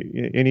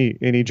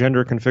 any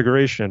gender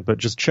configuration, but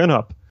just chin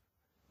up.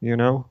 You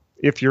know,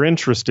 if you're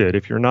interested.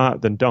 If you're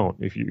not, then don't.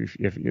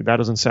 If that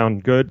doesn't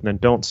sound good, then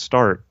don't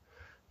start.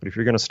 But if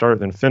you're going to start,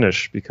 then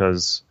finish,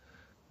 because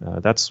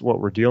that's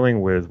what we're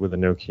dealing with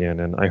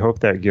Enochian. And I hope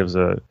that gives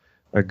a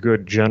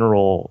good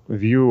general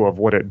view of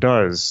what it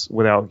does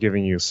without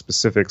giving you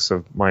specifics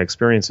of my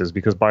experiences.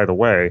 Because, by the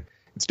way,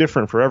 it's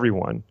different for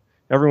everyone.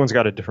 Everyone's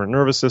got a different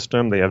nervous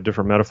system. They have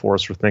different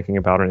metaphors for thinking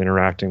about and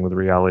interacting with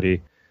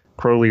reality.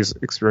 Crowley's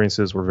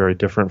experiences were very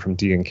different from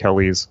Dee and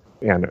Kelly's,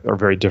 and are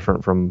very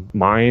different from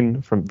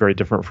mine, very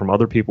different from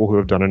other people who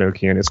have done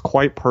Enochian. It's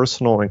quite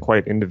personal and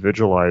quite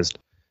individualized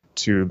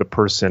to the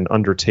person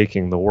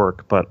undertaking the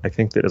work. But I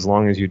think that as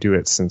long as you do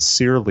it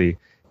sincerely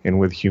and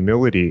with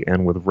humility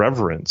and with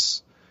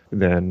reverence,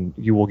 then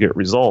you will get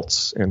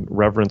results. And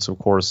reverence, of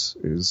course,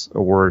 is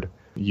a word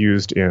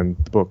used in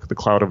the book The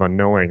Cloud of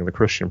Unknowing, the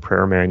Christian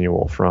prayer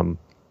manual from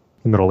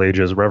the Middle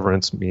Ages.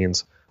 Reverence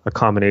means a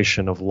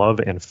combination of love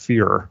and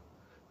fear.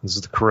 This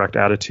is the correct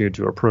attitude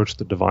to approach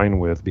the divine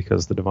with,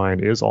 because the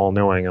divine is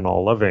all-knowing and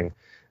all-loving.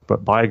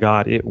 But by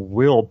God, it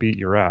will beat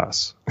your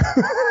ass.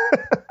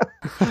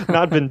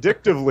 Not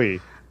vindictively,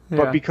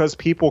 but because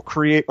people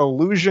create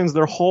illusions.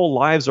 Their whole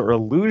lives are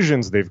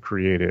illusions they've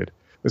created.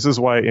 This is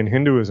why in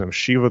Hinduism,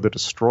 Shiva the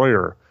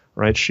Destroyer,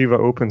 right? Shiva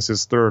opens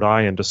his third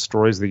eye and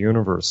destroys the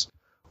universe.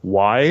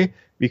 Why?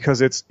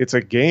 Because it's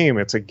a game.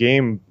 It's a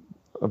game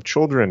of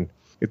children.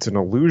 It's an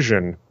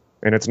illusion,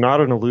 and it's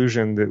not an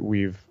illusion that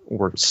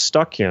we're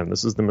stuck in.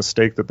 This is the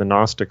mistake that the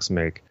Gnostics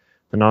make.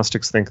 The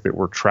Gnostics think that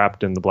we're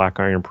trapped in the Black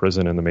Iron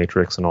Prison and the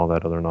Matrix and all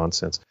that other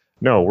nonsense.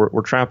 No,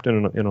 we're trapped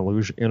in an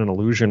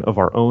illusion of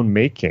our own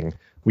making.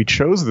 We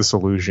chose this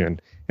illusion,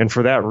 and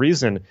for that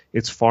reason,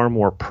 it's far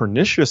more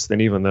pernicious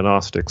than even the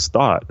Gnostics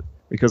thought.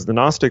 Because the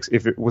Gnostics,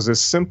 if it was as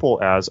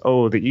simple as,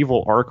 the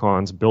evil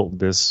archons built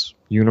this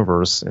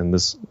universe and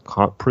this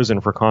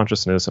prison for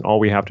consciousness, and all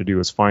we have to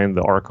do is find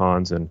the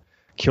archons and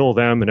kill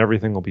them and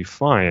everything will be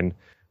fine,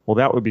 well,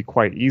 that would be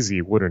quite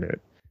easy, wouldn't it?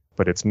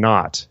 But it's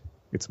not.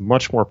 It's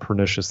much more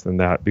pernicious than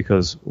that,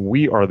 because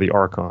we are the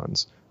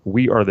archons.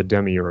 We are the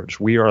demiurge.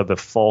 We are the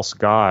false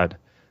god,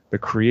 the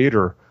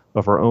creator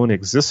of our own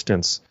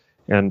existence.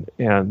 And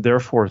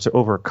therefore, to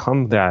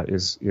overcome that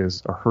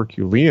is a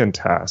Herculean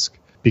task,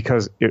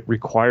 because it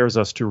requires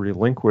us to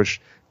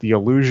relinquish the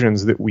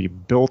illusions that we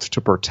built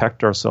to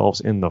protect ourselves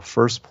in the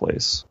first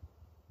place.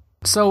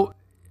 So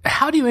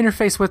how do you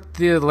interface with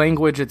the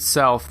language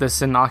itself,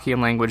 this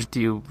Enochian language? Do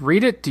you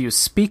read it? Do you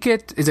speak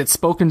it? Is it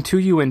spoken to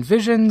you in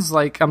visions?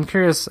 I'm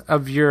curious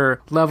of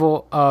your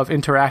level of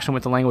interaction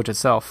with the language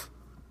itself.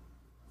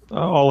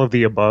 All of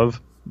the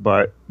above,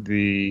 but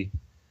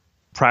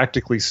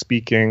practically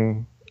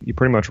speaking, you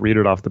pretty much read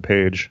it off the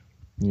page,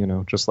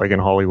 just like in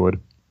Hollywood.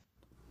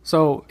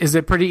 So is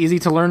it pretty easy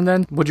to learn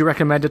then? Would you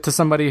recommend it to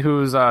somebody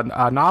who's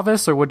a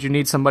novice, or would you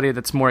need somebody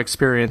that's more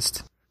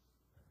experienced?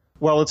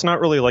 Well, it's not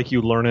really like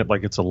you learn it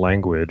like it's a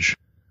language,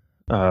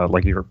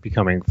 like you're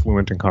becoming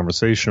fluent and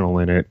conversational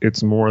in it.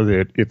 It's more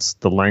that it's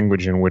the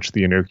language in which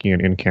the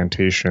Enochian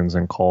incantations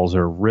and calls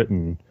are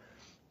written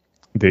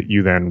that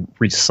you then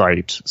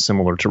recite,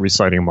 similar to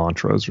reciting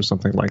mantras or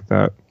something like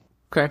that.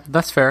 Okay,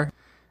 that's fair.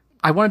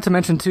 I wanted to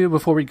mention, too,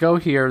 before we go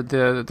here,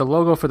 the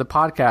logo for the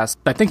podcast.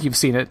 I think you've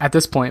seen it at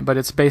this point, but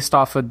it's based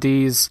off of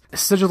Dee's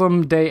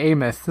Sigillum de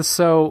Amyth.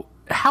 So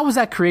how was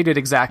that created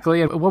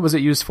exactly, and what was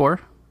it used for?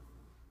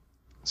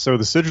 So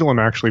the Sigillum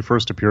actually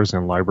first appears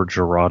in Liber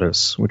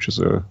Juratus, which is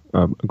a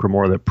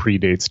grimoire that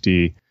predates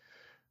Dee,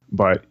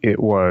 but it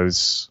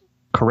was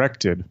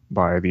corrected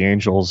by the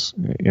angels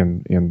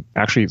in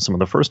actually some of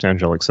the first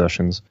angelic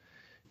sessions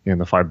in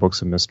the 5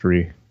 books of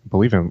mystery. I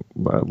believe in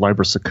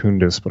Liber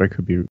Secundus, but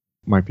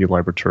might be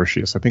Liber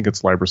Tertius. I think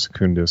it's Liber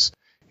Secundus.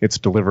 It's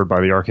delivered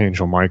by the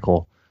Archangel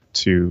Michael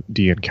to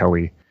Dee and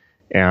Kelly.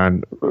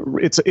 And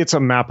it's a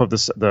map of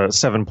the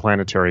 7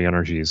 planetary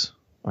energies,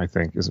 I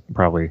think, is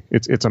probably.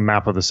 It's a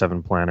map of the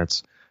 7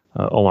 planets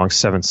along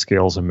 7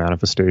 scales of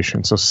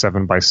manifestation. So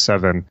 7 by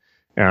 7,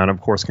 and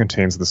of course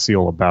contains the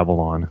seal of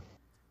Babylon.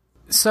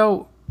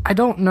 So I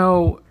don't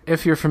know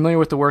if you're familiar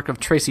with the work of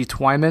Tracy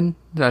Twyman.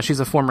 She's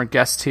a former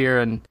guest here,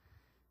 and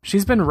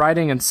she's been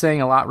writing and saying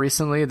a lot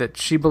recently that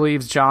she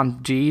believes John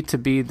Dee to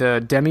be the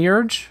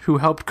demiurge who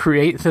helped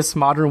create this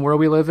modern world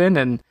we live in,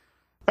 and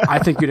I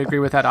think you'd agree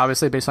with that,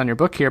 obviously, based on your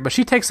book here. But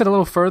she takes it a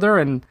little further,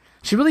 and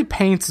she really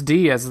paints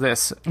Dee as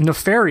this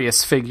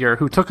nefarious figure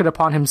who took it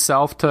upon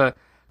himself to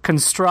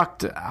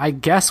construct, I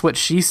guess, what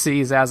she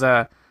sees as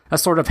a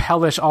sort of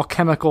hellish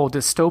alchemical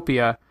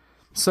dystopia.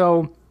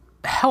 So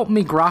help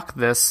me grok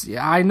this.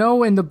 I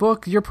know in the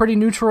book you're pretty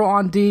neutral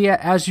on Dee,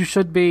 as you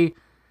should be,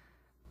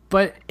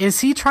 but is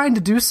he trying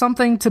to do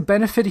something to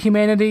benefit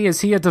humanity?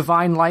 Is he a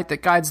divine light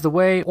that guides the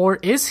way? Or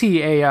is he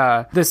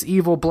this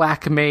evil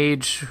black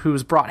mage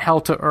who's brought hell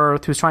to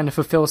earth, who's trying to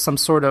fulfill some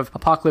sort of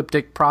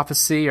apocalyptic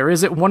prophecy? Or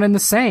is it one and the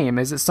same?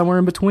 Is it somewhere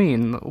in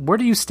between? Where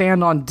do you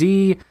stand on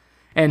Dee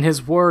and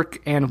his work,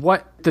 and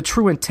what the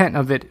true intent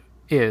of it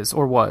is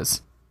or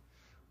was?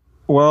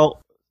 Well,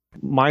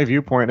 my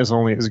viewpoint is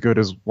only as good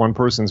as one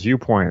person's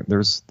viewpoint.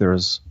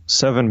 There's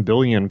 7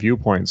 billion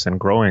viewpoints and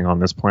growing on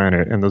this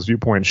planet, and those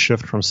viewpoints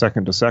shift from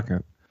second to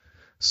second.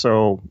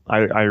 So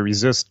I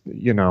resist,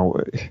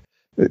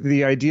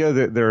 the idea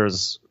that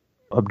there's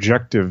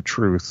objective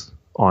truth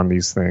on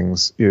these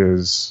things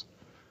it's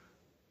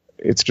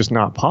just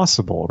not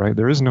possible, right?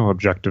 There is no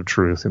objective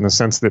truth, in the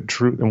sense that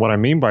truth, and what I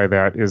mean by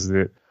that is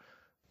that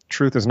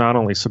truth is not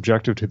only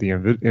subjective to the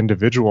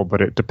individual,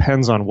 but it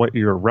depends on what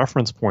your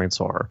reference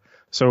points are.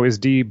 So is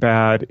Dee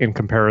bad in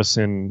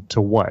comparison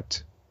to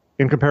what?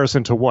 In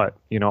comparison to what?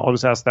 I'll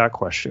just ask that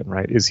question,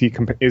 right? Is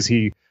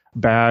he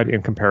bad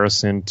in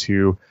comparison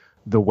to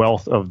the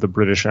wealth of the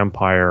British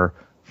Empire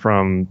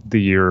from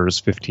the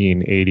years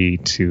 1580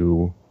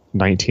 to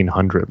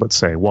 1900, let's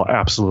say? Well,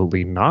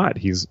 absolutely not.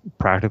 He's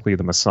practically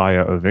the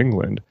Messiah of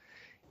England.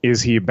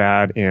 Is he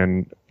bad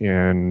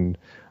in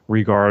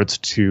regards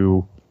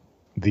to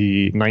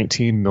the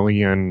 19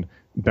 million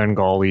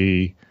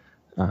Bengali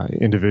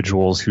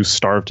individuals who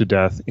starved to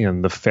death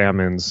in the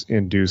famines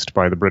induced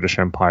by the British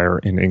Empire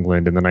in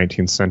England in the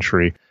 19th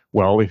century?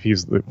 Well, if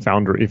he's the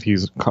founder, if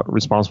he's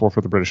responsible for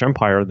the British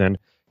Empire, then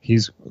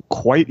he's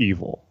quite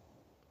evil,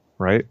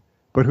 right?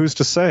 But who's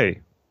to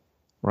say,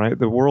 right?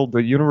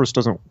 The universe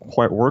doesn't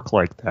quite work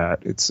like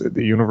that.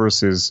 The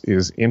universe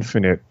is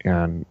infinite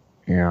and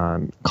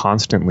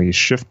constantly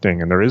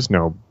shifting, and there is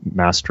no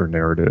master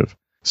narrative.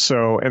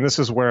 So, and this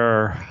is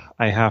where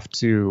I have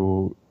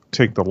to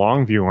take the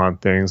long view on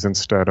things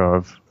instead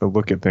of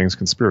look at things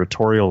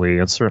conspiratorially,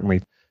 and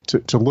certainly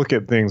to look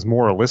at things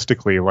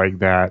moralistically like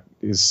that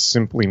is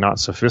simply not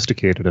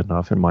sophisticated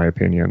enough, in my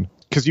opinion.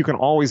 Because you can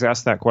always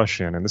ask that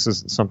question, and this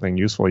is something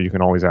useful you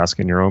can always ask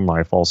in your own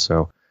life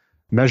also.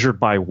 Measured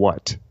by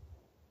what?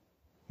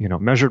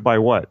 Measured by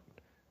what?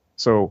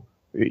 So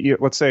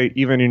let's say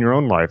even in your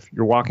own life,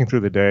 you're walking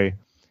through the day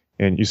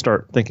and you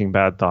start thinking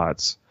bad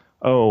thoughts.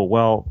 Oh,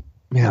 well,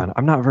 man,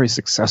 I'm not very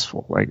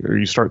successful. Or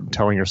you start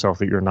telling yourself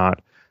that you're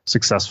not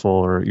successful,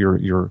 or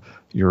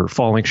you're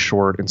falling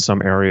short in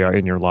some area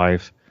in your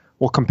life.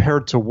 Well,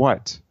 compared to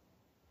what?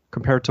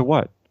 Compared to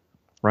what?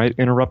 Right?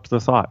 Interrupt the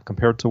thought.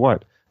 Compared to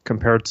what?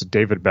 Compared to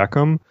David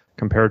Beckham?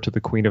 Compared to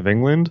the Queen of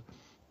England?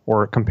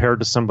 Or compared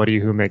to somebody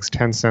who makes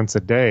 10 cents a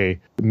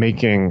day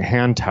making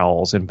hand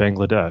towels in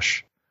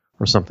Bangladesh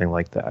or something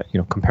like that?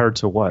 Compared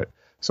to what?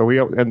 So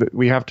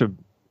we have to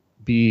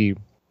be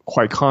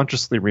quite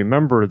consciously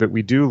remember that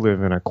we do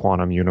live in a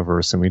quantum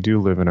universe, and we do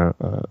live in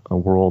a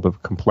world of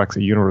a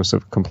universe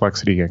of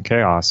complexity and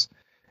chaos,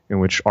 in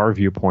which our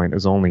viewpoint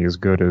is only as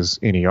good as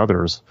any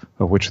others,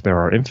 of which there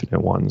are infinite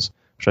ones,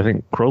 which I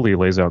think Crowley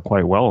lays out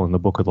quite well in the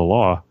Book of the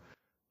Law.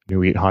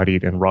 Nuit,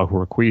 Hadit, and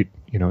Rahu-Raquit.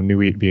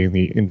 Nuit being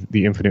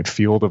the infinite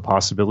field of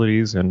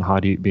possibilities, and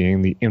Hadit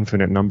being the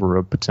infinite number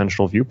of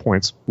potential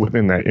viewpoints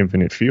within that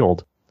infinite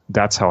field.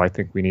 that's how I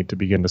think we need to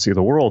begin to see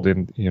the world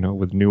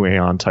with new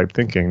Aeon type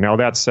thinking. Now,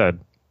 that said,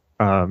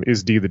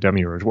 is Dee the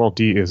demiurge? Well,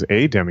 Dee is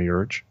a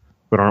demiurge,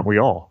 but aren't we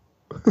all?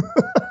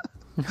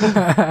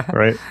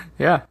 Right?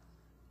 Yeah,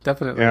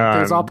 definitely.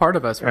 It's all part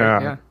of us,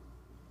 right? Yeah.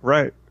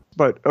 Right.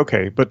 But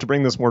to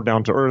bring this more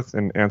down to earth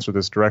and answer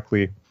this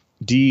directly,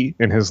 Dee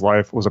in his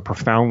life was a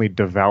profoundly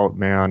devout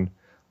man.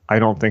 I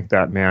don't think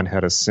that man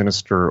had a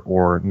sinister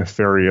or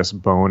nefarious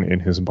bone in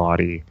his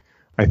body.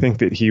 I think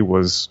that he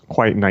was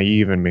quite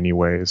naive in many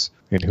ways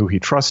in who he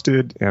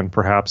trusted and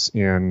perhaps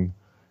in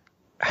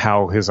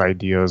how his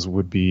ideas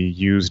would be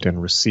used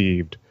and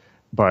received.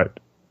 But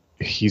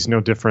he's no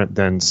different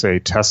than, say,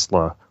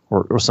 Tesla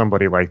or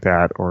somebody like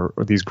that, or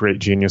these great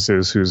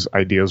geniuses whose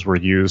ideas were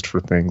used for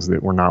things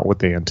that were not what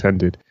they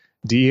intended.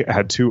 Dee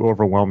had two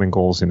overwhelming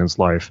goals in his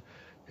life.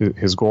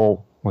 His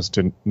goal was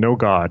to know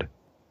God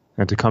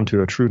and to come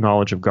to a true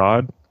knowledge of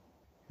God.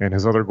 And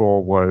his other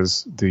goal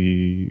was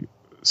the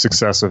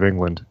success of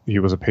England. He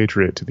was a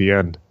patriot to the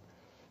end,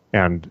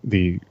 and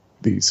the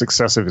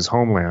success of his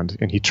homeland.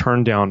 And he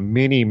turned down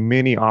many,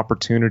 many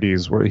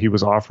opportunities where he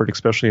was offered,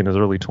 especially in his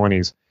early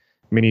 20s,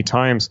 many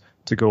times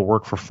to go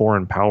work for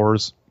foreign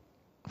powers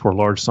for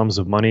large sums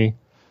of money.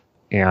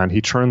 And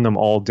he turned them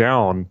all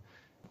down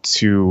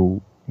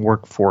to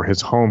work for his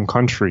home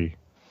country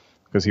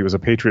because he was a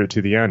patriot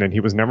to the end. And he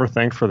was never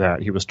thanked for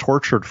that. He was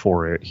tortured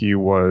for it. He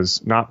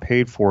was not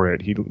paid for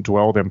it. He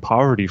dwelled in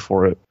poverty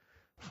for it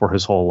for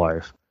his whole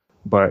life.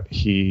 But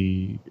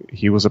he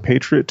was a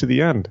patriot to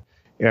the end.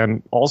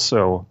 And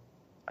also,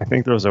 I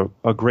think there's a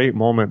great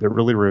moment that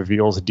really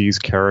reveals Dee's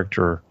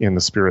character in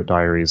the Spirit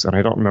Diaries. And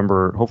I don't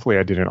remember, hopefully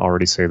I didn't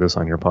already say this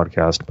on your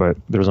podcast, but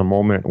there's a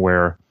moment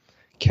where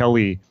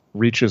Kelly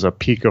reaches a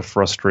peak of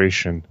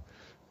frustration.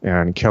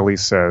 And Kelly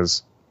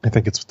says, I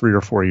think it's 3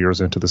 or 4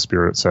 years into the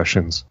Spirit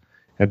sessions.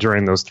 And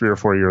during those 3 or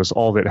 4 years,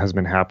 all that has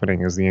been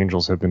happening is the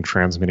angels have been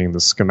transmitting the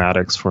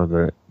schematics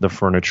for the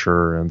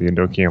furniture and the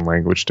Enochian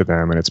language to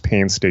them. And it's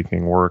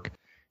painstaking work.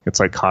 It's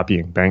like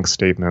copying bank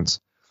statements.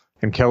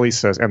 And Kelly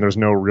says, and there's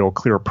no real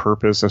clear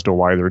purpose as to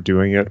why they're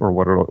doing it or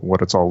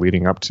what it's all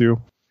leading up to.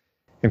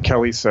 And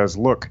Kelly says,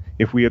 look,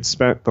 if we had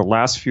spent the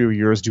last few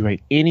years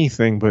doing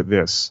anything but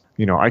this,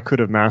 I could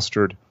have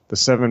mastered the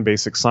 7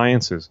 basic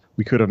sciences.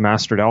 We could have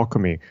mastered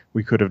alchemy.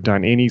 We could have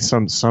done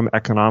some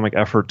economic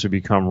effort to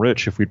become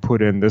rich if we'd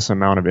put in this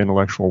amount of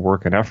intellectual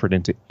work and effort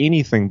into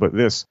anything but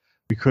this.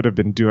 We could have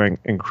been doing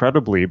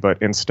incredibly,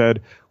 but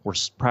instead we're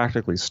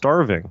practically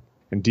starving.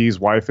 And Dee's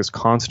wife is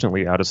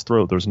constantly at his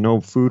throat. There's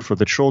no food for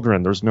the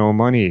children. There's no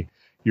money.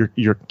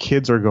 Your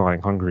kids are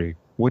going hungry.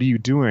 What are you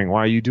doing?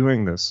 Why are you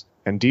doing this?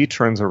 And Dee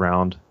turns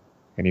around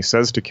and he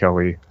says to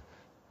Kelly,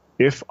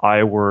 if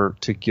I were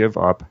to give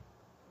up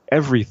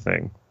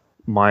everything,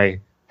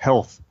 my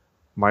health,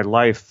 my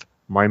life,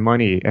 my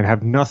money, and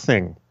have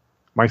nothing,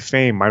 my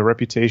fame, my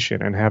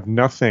reputation, and have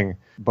nothing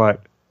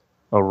but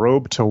a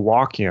robe to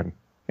walk in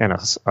and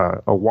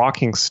a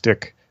walking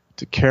stick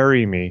to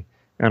carry me,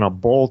 and a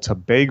bowl to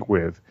beg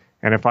with,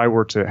 and if I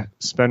were to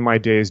spend my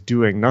days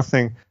doing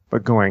nothing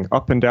but going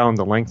up and down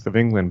the length of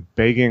England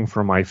begging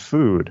for my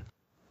food,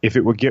 if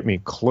it would get me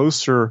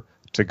closer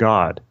to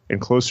God and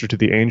closer to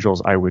the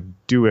angels, I would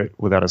do it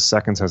without a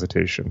second's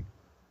hesitation.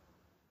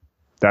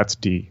 That's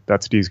Dee.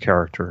 That's Dee's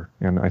character,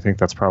 and I think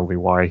that's probably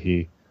why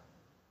he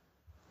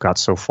got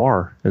so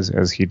far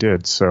as he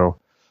did. So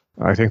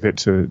I think that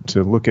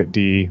to look at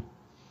Dee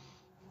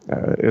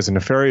as a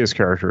nefarious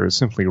character is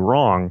simply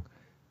wrong.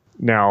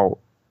 Now,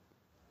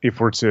 if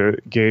we're to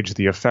gauge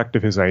the effect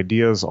of his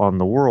ideas on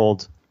the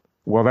world,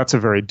 well, that's a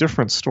very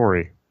different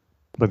story.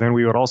 But then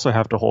we would also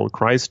have to hold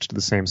Christ to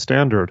the same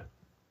standard.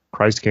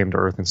 Christ came to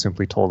earth and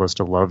simply told us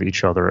to love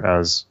each other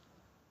as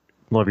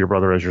love your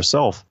brother as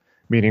yourself,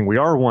 meaning we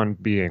are one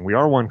being, we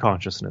are one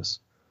consciousness.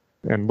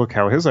 And look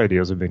how his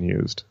ideas have been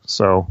used.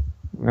 So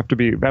we have to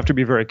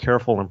be very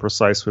careful and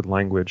precise with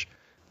language,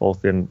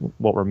 both in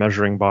what we're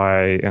measuring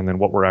by and then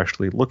what we're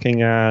actually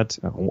looking at,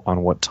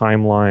 on what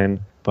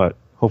timeline. But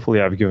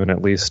hopefully I've given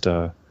at least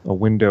a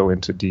window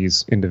into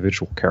Dee's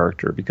individual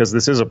character, because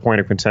this is a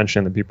point of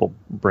contention that people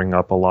bring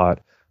up a lot,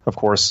 of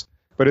course.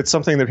 But it's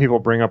something that people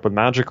bring up with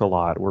magic a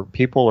lot, where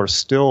people are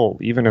still,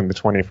 even in the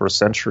 21st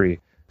century,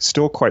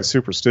 still quite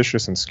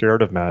superstitious and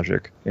scared of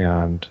magic,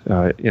 and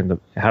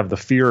have the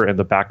fear in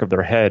the back of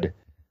their head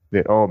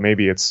that, oh,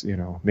 maybe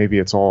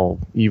it's all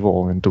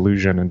evil and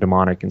delusion and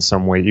demonic in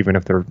some way, even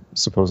if they're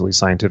supposedly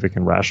scientific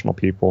and rational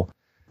people.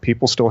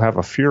 People still have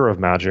a fear of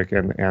magic,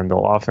 and they'll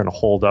often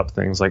hold up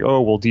things like,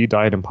 oh, well, Dee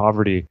died in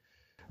poverty,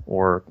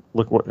 or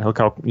look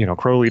how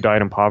Crowley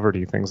died in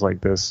poverty, things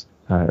like this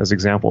as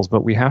examples.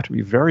 But we have to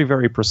be very,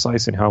 very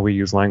precise in how we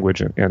use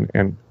language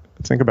and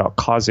think about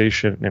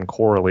causation and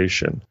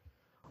correlation.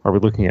 Are we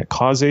looking at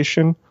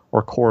causation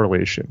or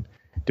correlation?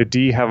 Did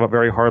Dee have a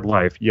very hard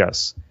life?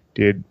 Yes.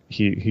 Did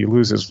he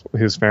lose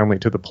his family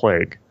to the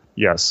plague?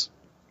 Yes.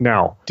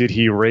 Now, did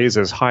he raise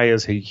as high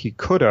as he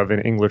could have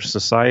in English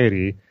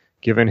society,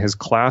 given his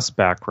class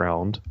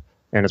background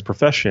and his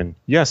profession?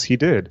 Yes, he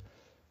did.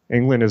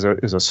 England is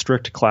a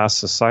strict class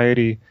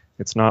society.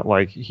 It's not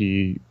like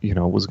he,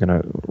 was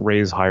going to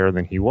raise higher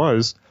than he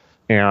was.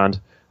 And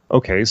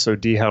okay, so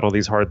Dee had all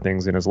these hard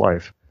things in his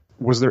life.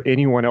 Was there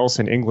anyone else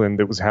in England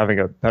that was having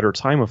a better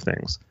time of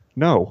things?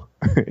 No,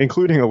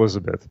 including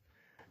Elizabeth.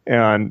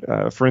 And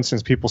for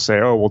instance, people say,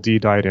 oh, well, Dee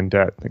died in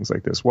debt, things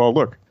like this. Well,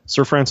 look,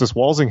 Sir Francis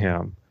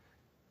Walsingham,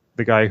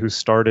 the guy who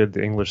started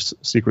the English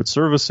Secret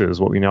Services,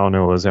 what we now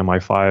know as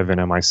MI5 and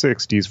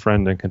MI6, Dee's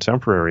friend and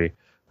contemporary,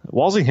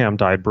 Walsingham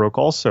died broke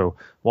also.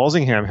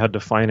 Walsingham had to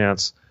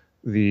finance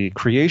the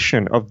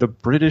creation of the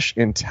British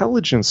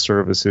intelligence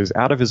services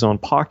out of his own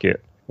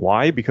pocket.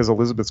 Why? Because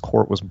Elizabeth's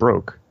court was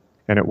broke.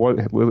 And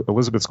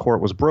Elizabeth's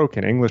court was broke,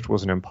 and English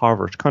was an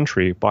impoverished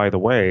country, by the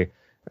way,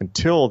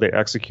 until they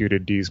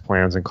executed Dee's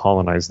plans and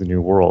colonized the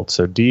New World.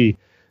 So Dee,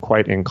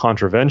 quite in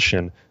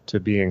contravention to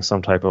being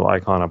some type of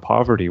icon of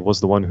poverty,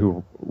 was the one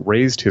who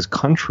raised his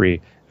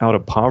country out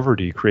of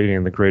poverty,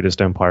 creating the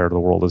greatest empire the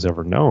world has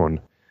ever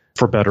known,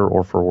 for better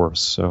or for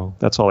worse. So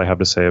that's all I have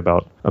to say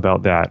about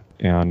that.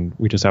 And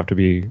we have to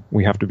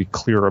be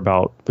clear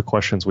about the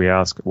questions we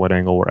ask, what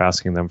angle we're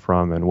asking them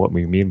from, and what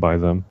we mean by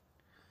them.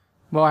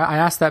 Well, I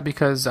asked that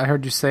because I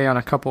heard you say on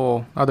a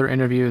couple other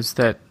interviews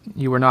that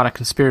you were not a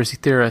conspiracy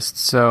theorist,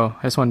 so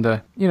I just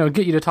wanted to,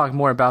 get you to talk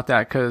more about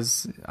that,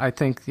 because I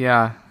think,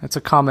 it's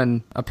a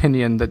common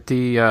opinion that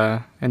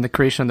and the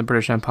creation of the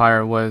British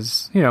Empire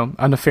was,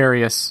 a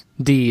nefarious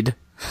deed,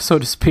 so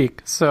to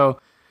speak. So,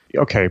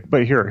 okay,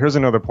 but here's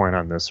another point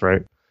on this,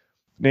 right?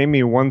 Name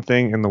me one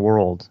thing in the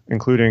world,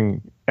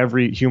 including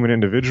every human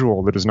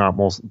individual, that is not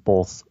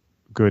both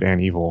good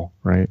and evil,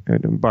 right?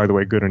 And by the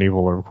way, good and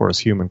evil are, of course,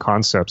 human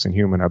concepts and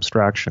human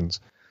abstractions.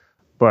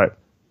 But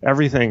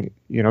everything,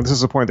 this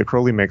is a point that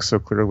Crowley makes so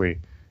clearly.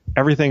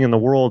 Everything in the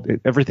world,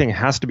 everything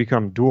has to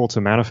become dual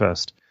to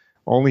manifest.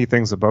 Only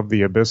things above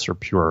the abyss are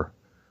pure,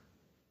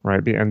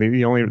 right?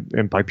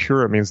 And by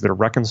pure, it means they're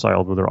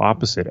reconciled with their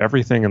opposite.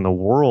 Everything in the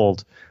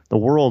world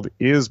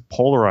is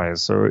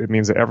polarized. So it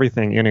means that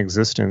everything in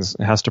existence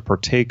has to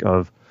partake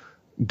of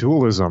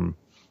dualism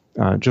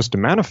just to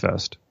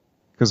manifest.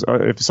 Because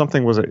if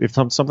something was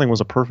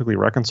a perfectly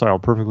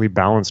reconciled, perfectly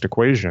balanced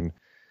equation,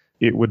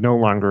 it would no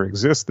longer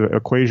exist. The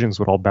equations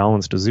would all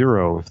balance to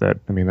zero.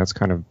 That's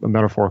kind of a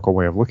metaphorical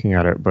way of looking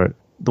at it. But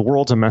the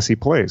world's a messy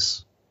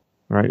place,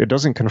 right? It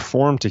doesn't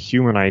conform to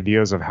human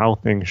ideas of how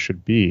things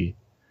should be.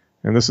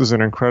 And this is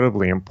an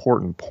incredibly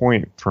important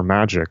point for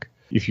magic.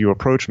 If you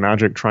approach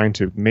magic trying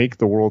to make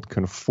the world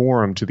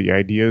conform to the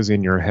ideas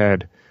in your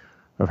head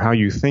of how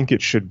you think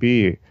it should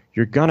be,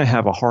 you're going to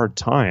have a hard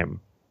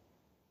time.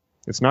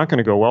 It's not going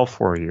to go well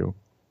for you,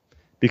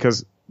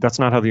 because that's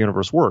not how the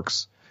universe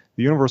works.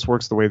 The universe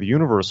works the way the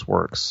universe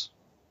works,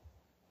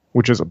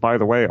 which is, by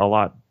the way, a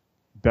lot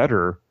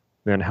better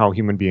than how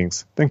human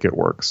beings think it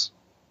works,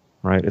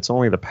 right? It's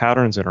only the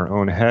patterns in our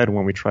own head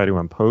when we try to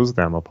impose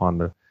them upon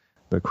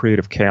the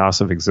creative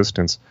chaos of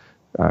existence,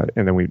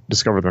 and then we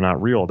discover they're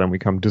not real. Then we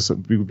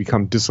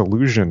become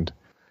disillusioned.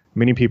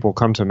 Many people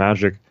come to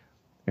magic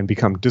and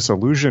become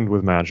disillusioned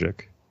with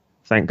magic.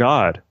 Thank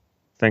God.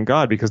 Thank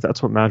God, because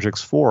that's what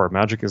magic's for.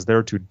 Magic is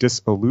there to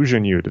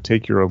disillusion you, to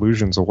take your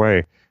illusions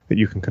away, that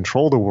you can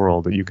control the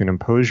world, that you can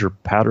impose your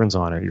patterns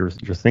on it, your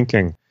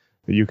thinking,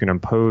 that you can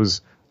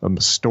impose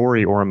a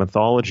story or a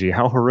mythology.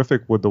 How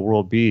horrific would the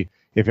world be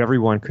if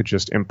everyone could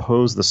just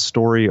impose the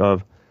story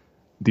of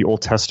the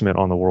Old Testament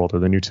on the world, or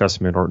the New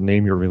Testament, or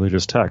name your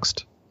religious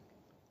text?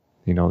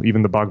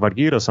 Even the Bhagavad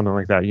Gita, something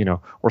like that,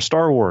 or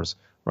Star Wars,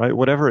 right?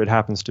 Whatever it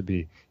happens to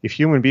be. If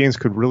human beings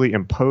could really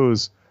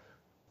impose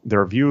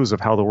their views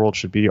of how the world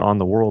should be on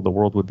the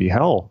world would be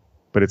hell,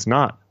 but it's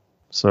not.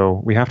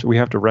 So we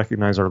have to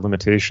recognize our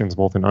limitations,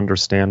 both in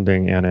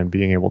understanding and in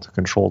being able to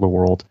control the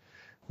world,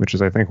 which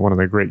is, I think, one of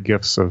the great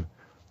gifts of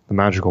the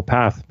magical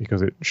path,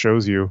 because it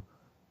shows you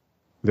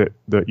that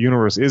the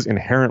universe is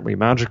inherently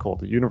magical.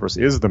 The universe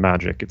is the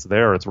magic. It's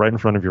there. It's right in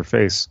front of your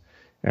face.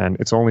 And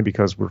it's only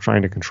because we're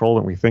trying to control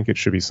it and we think it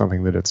should be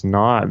something that it's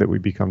not that we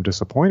become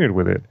disappointed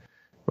with it.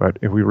 But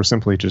if we were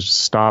simply to just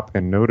stop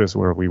and notice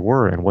where we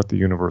were and what the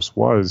universe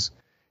was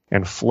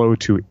and flow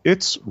to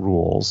its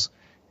rules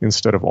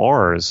instead of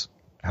ours,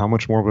 how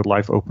much more would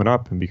life open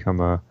up and become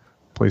a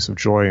place of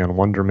joy and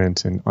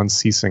wonderment and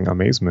unceasing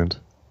amazement?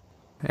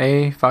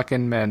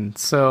 Fucking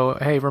So,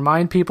 hey,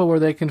 remind people where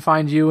they can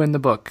find you in the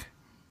book.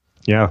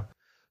 Yeah.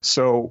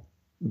 So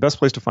the best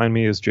place to find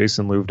me is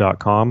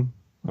jasonlouv.com.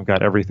 I've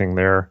got everything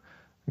there,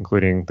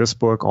 including this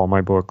book, all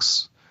my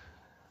books,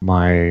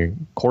 my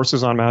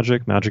courses on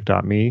magic,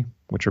 magic.me,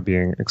 which are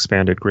being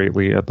expanded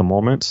greatly at the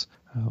moment.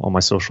 All my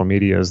social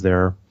media is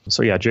there.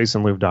 So yeah,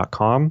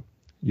 jasonlouv.com.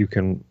 You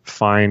can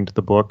find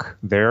the book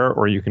there,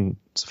 or you can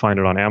find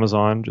it on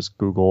Amazon. Just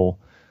Google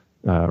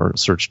or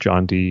search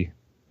John Dee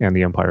and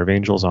the Empire of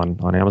Angels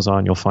on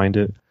Amazon. You'll find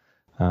it.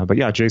 But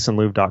yeah,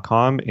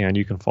 jasonlouv.com, and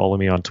you can follow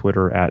me on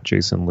Twitter at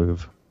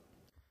jasonlouv.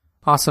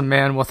 Awesome,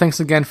 man. Well, thanks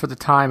again for the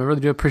time. I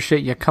really do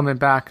appreciate you coming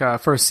back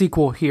for a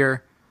sequel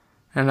here.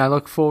 And I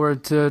look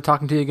forward to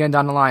talking to you again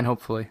down the line,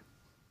 hopefully.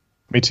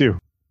 Me too.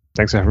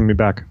 Thanks for having me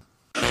back.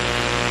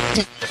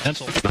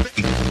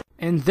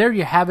 And there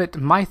you have it.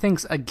 My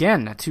thanks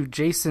again to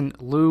Jason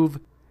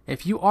Louv.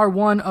 If you are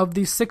one of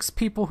the 6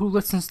 people who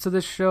listens to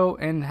this show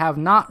and have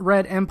not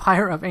read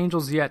Empire of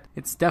Angels yet,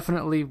 it's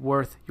definitely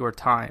worth your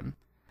time.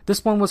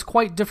 This one was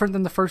quite different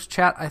than the first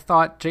chat. I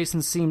thought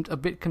Jason seemed a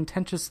bit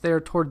contentious there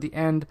toward the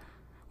end,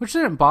 which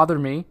didn't bother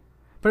me,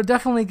 but it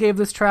definitely gave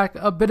this track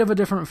a bit of a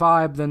different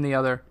vibe than the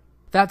other.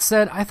 That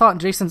said, I thought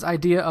Jason's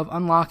idea of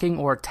unlocking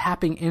or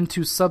tapping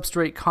into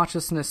substrate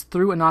consciousness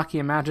through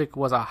Enochian Magick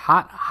was a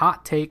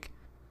hot take.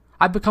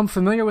 I've become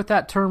familiar with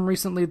that term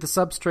recently, the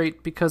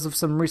substrate, because of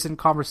some recent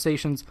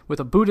conversations with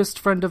a Buddhist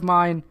friend of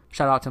mine,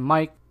 shout out to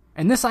Mike.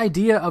 And this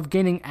idea of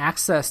gaining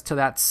access to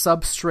that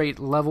substrate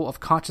level of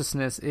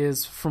consciousness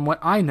is, from what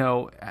I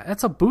know,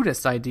 that's a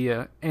Buddhist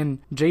idea, and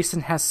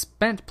Jason has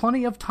spent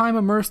plenty of time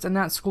immersed in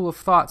that school of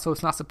thought, so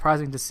it's not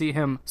surprising to see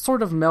him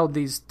sort of meld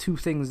these two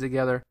things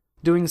together,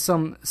 doing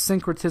some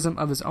syncretism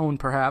of his own,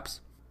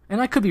 perhaps. And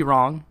I could be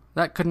wrong,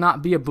 that could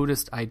not be a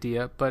Buddhist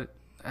idea, but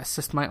that's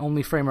just my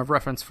only frame of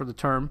reference for the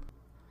term.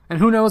 And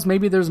who knows,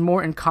 maybe there's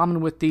more in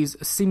common with these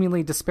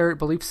seemingly disparate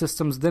belief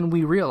systems than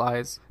we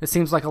realize. It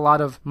seems like a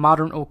lot of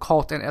modern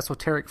occult and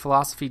esoteric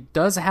philosophy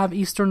does have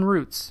Eastern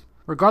roots.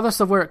 Regardless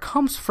of where it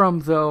comes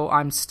from, though,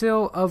 I'm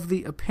still of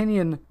the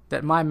opinion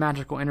that my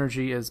magical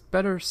energy is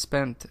better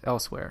spent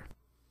elsewhere.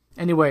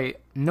 Anyway,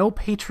 no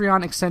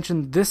Patreon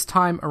extension this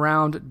time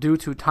around due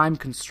to time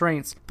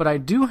constraints, but I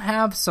do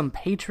have some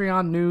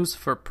Patreon news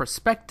for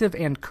prospective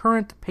and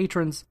current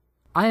patrons.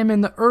 I am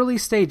in the early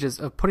stages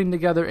of putting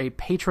together a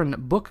patron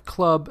book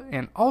club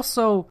and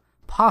also,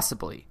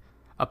 possibly,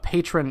 a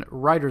patron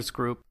writers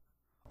group,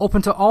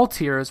 open to all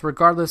tiers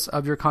regardless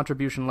of your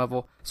contribution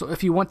level. So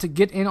if you want to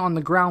get in on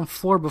the ground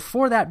floor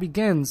before that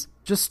begins,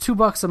 just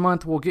 $2 a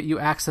month will get you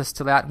access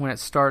to that when it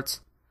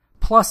starts,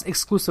 plus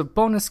exclusive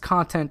bonus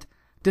content,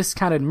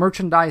 discounted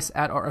merchandise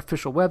at our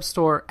official web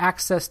store,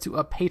 access to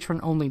a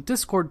patron-only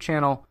Discord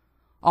channel,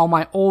 all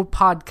my old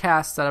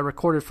podcasts that I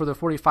recorded for the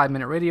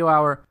 45-minute radio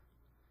hour.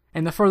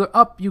 And the further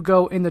up you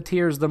go in the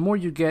tiers, the more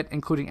you get,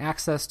 including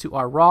access to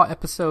our raw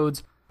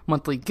episodes,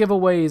 monthly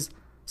giveaways,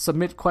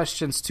 submit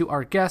questions to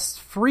our guests,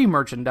 free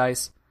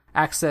merchandise,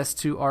 access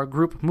to our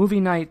group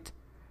movie night,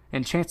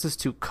 and chances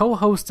to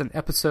co-host an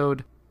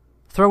episode.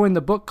 Throw in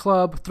the book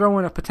club, throw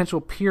in a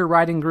potential peer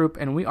writing group,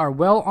 and we are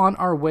well on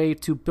our way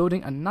to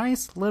building a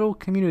nice little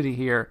community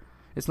here.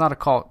 It's not a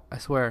cult, I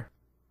swear.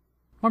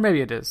 Or maybe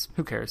it is.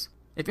 Who cares?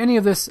 If any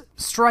of this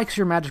strikes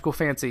your magical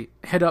fancy,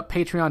 head up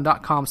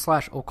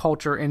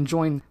patreon.com/occulture and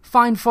join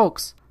fine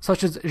folks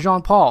such as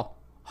Jean-Paul,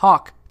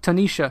 Hawk,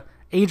 Tanisha,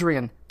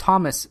 Adrian,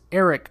 Thomas,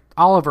 Eric,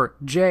 Oliver,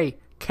 Jay,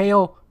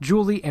 Kale,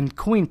 Julie, and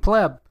Queen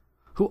Pleb,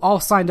 who all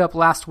signed up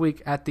last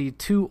week at the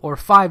 $2 or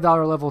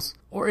 $5 levels.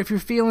 Or if you're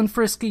feeling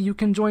frisky, you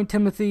can join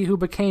Timothy, who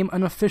became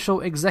an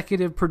official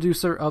executive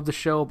producer of the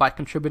show by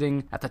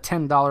contributing at the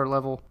 $10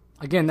 level.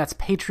 Again, that's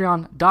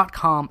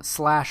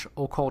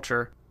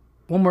patreon.com/occulture.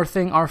 One more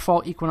thing, our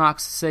fall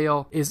equinox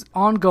sale is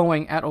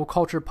ongoing at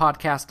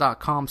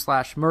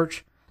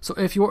occulturepodcast.com/merch. So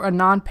if you're a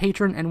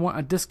non-patron and want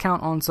a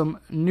discount on some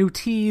new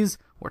tees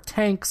or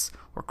tanks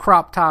or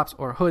crop tops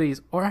or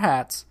hoodies or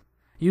hats,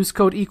 use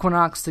code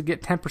Equinox to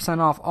get 10%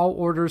 off all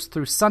orders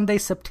through Sunday,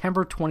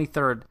 September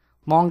 23rd.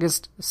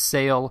 Longest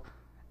sale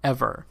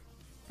ever.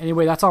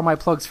 Anyway, that's all my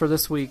plugs for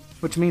this week,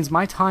 which means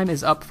my time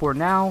is up for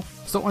now.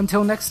 So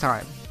until next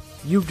time,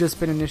 you've just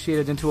been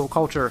initiated into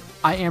Occulture.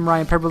 I am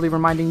Ryan Pemberley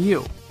reminding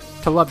you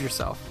to love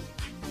yourself,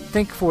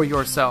 think for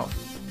yourself,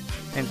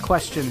 and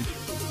question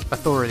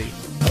authority.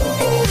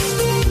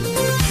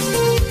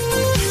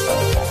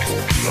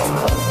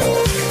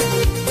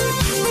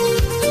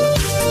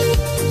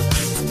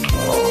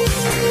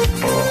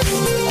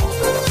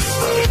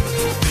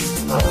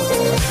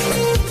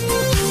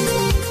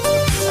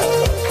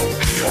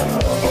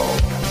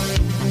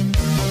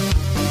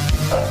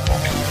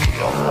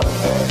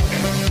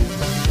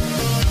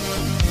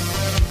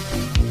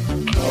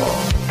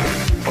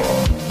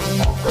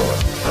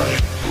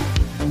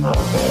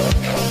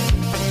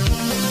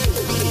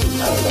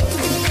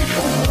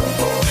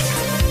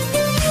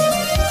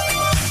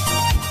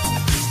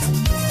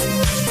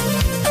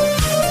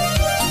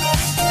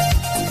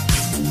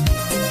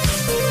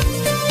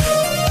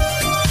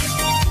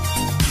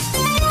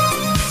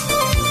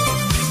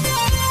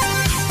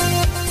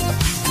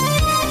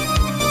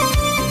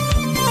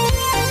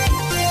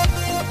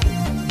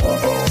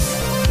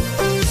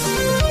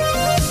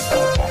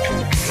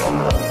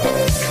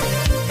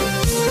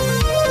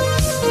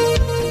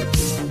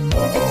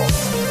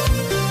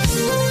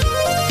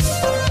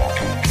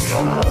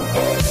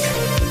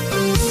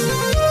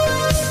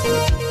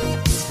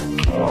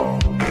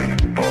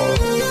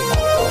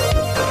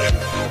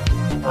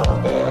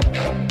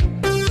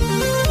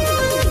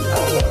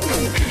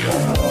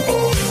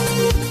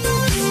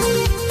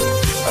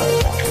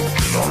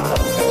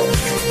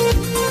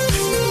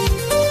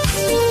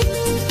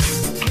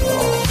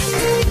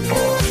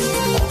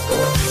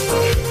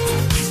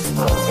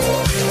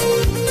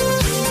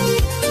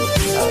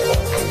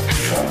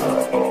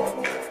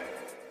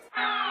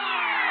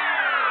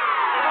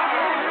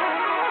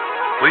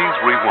 Please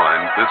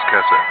rewind this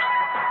cassette.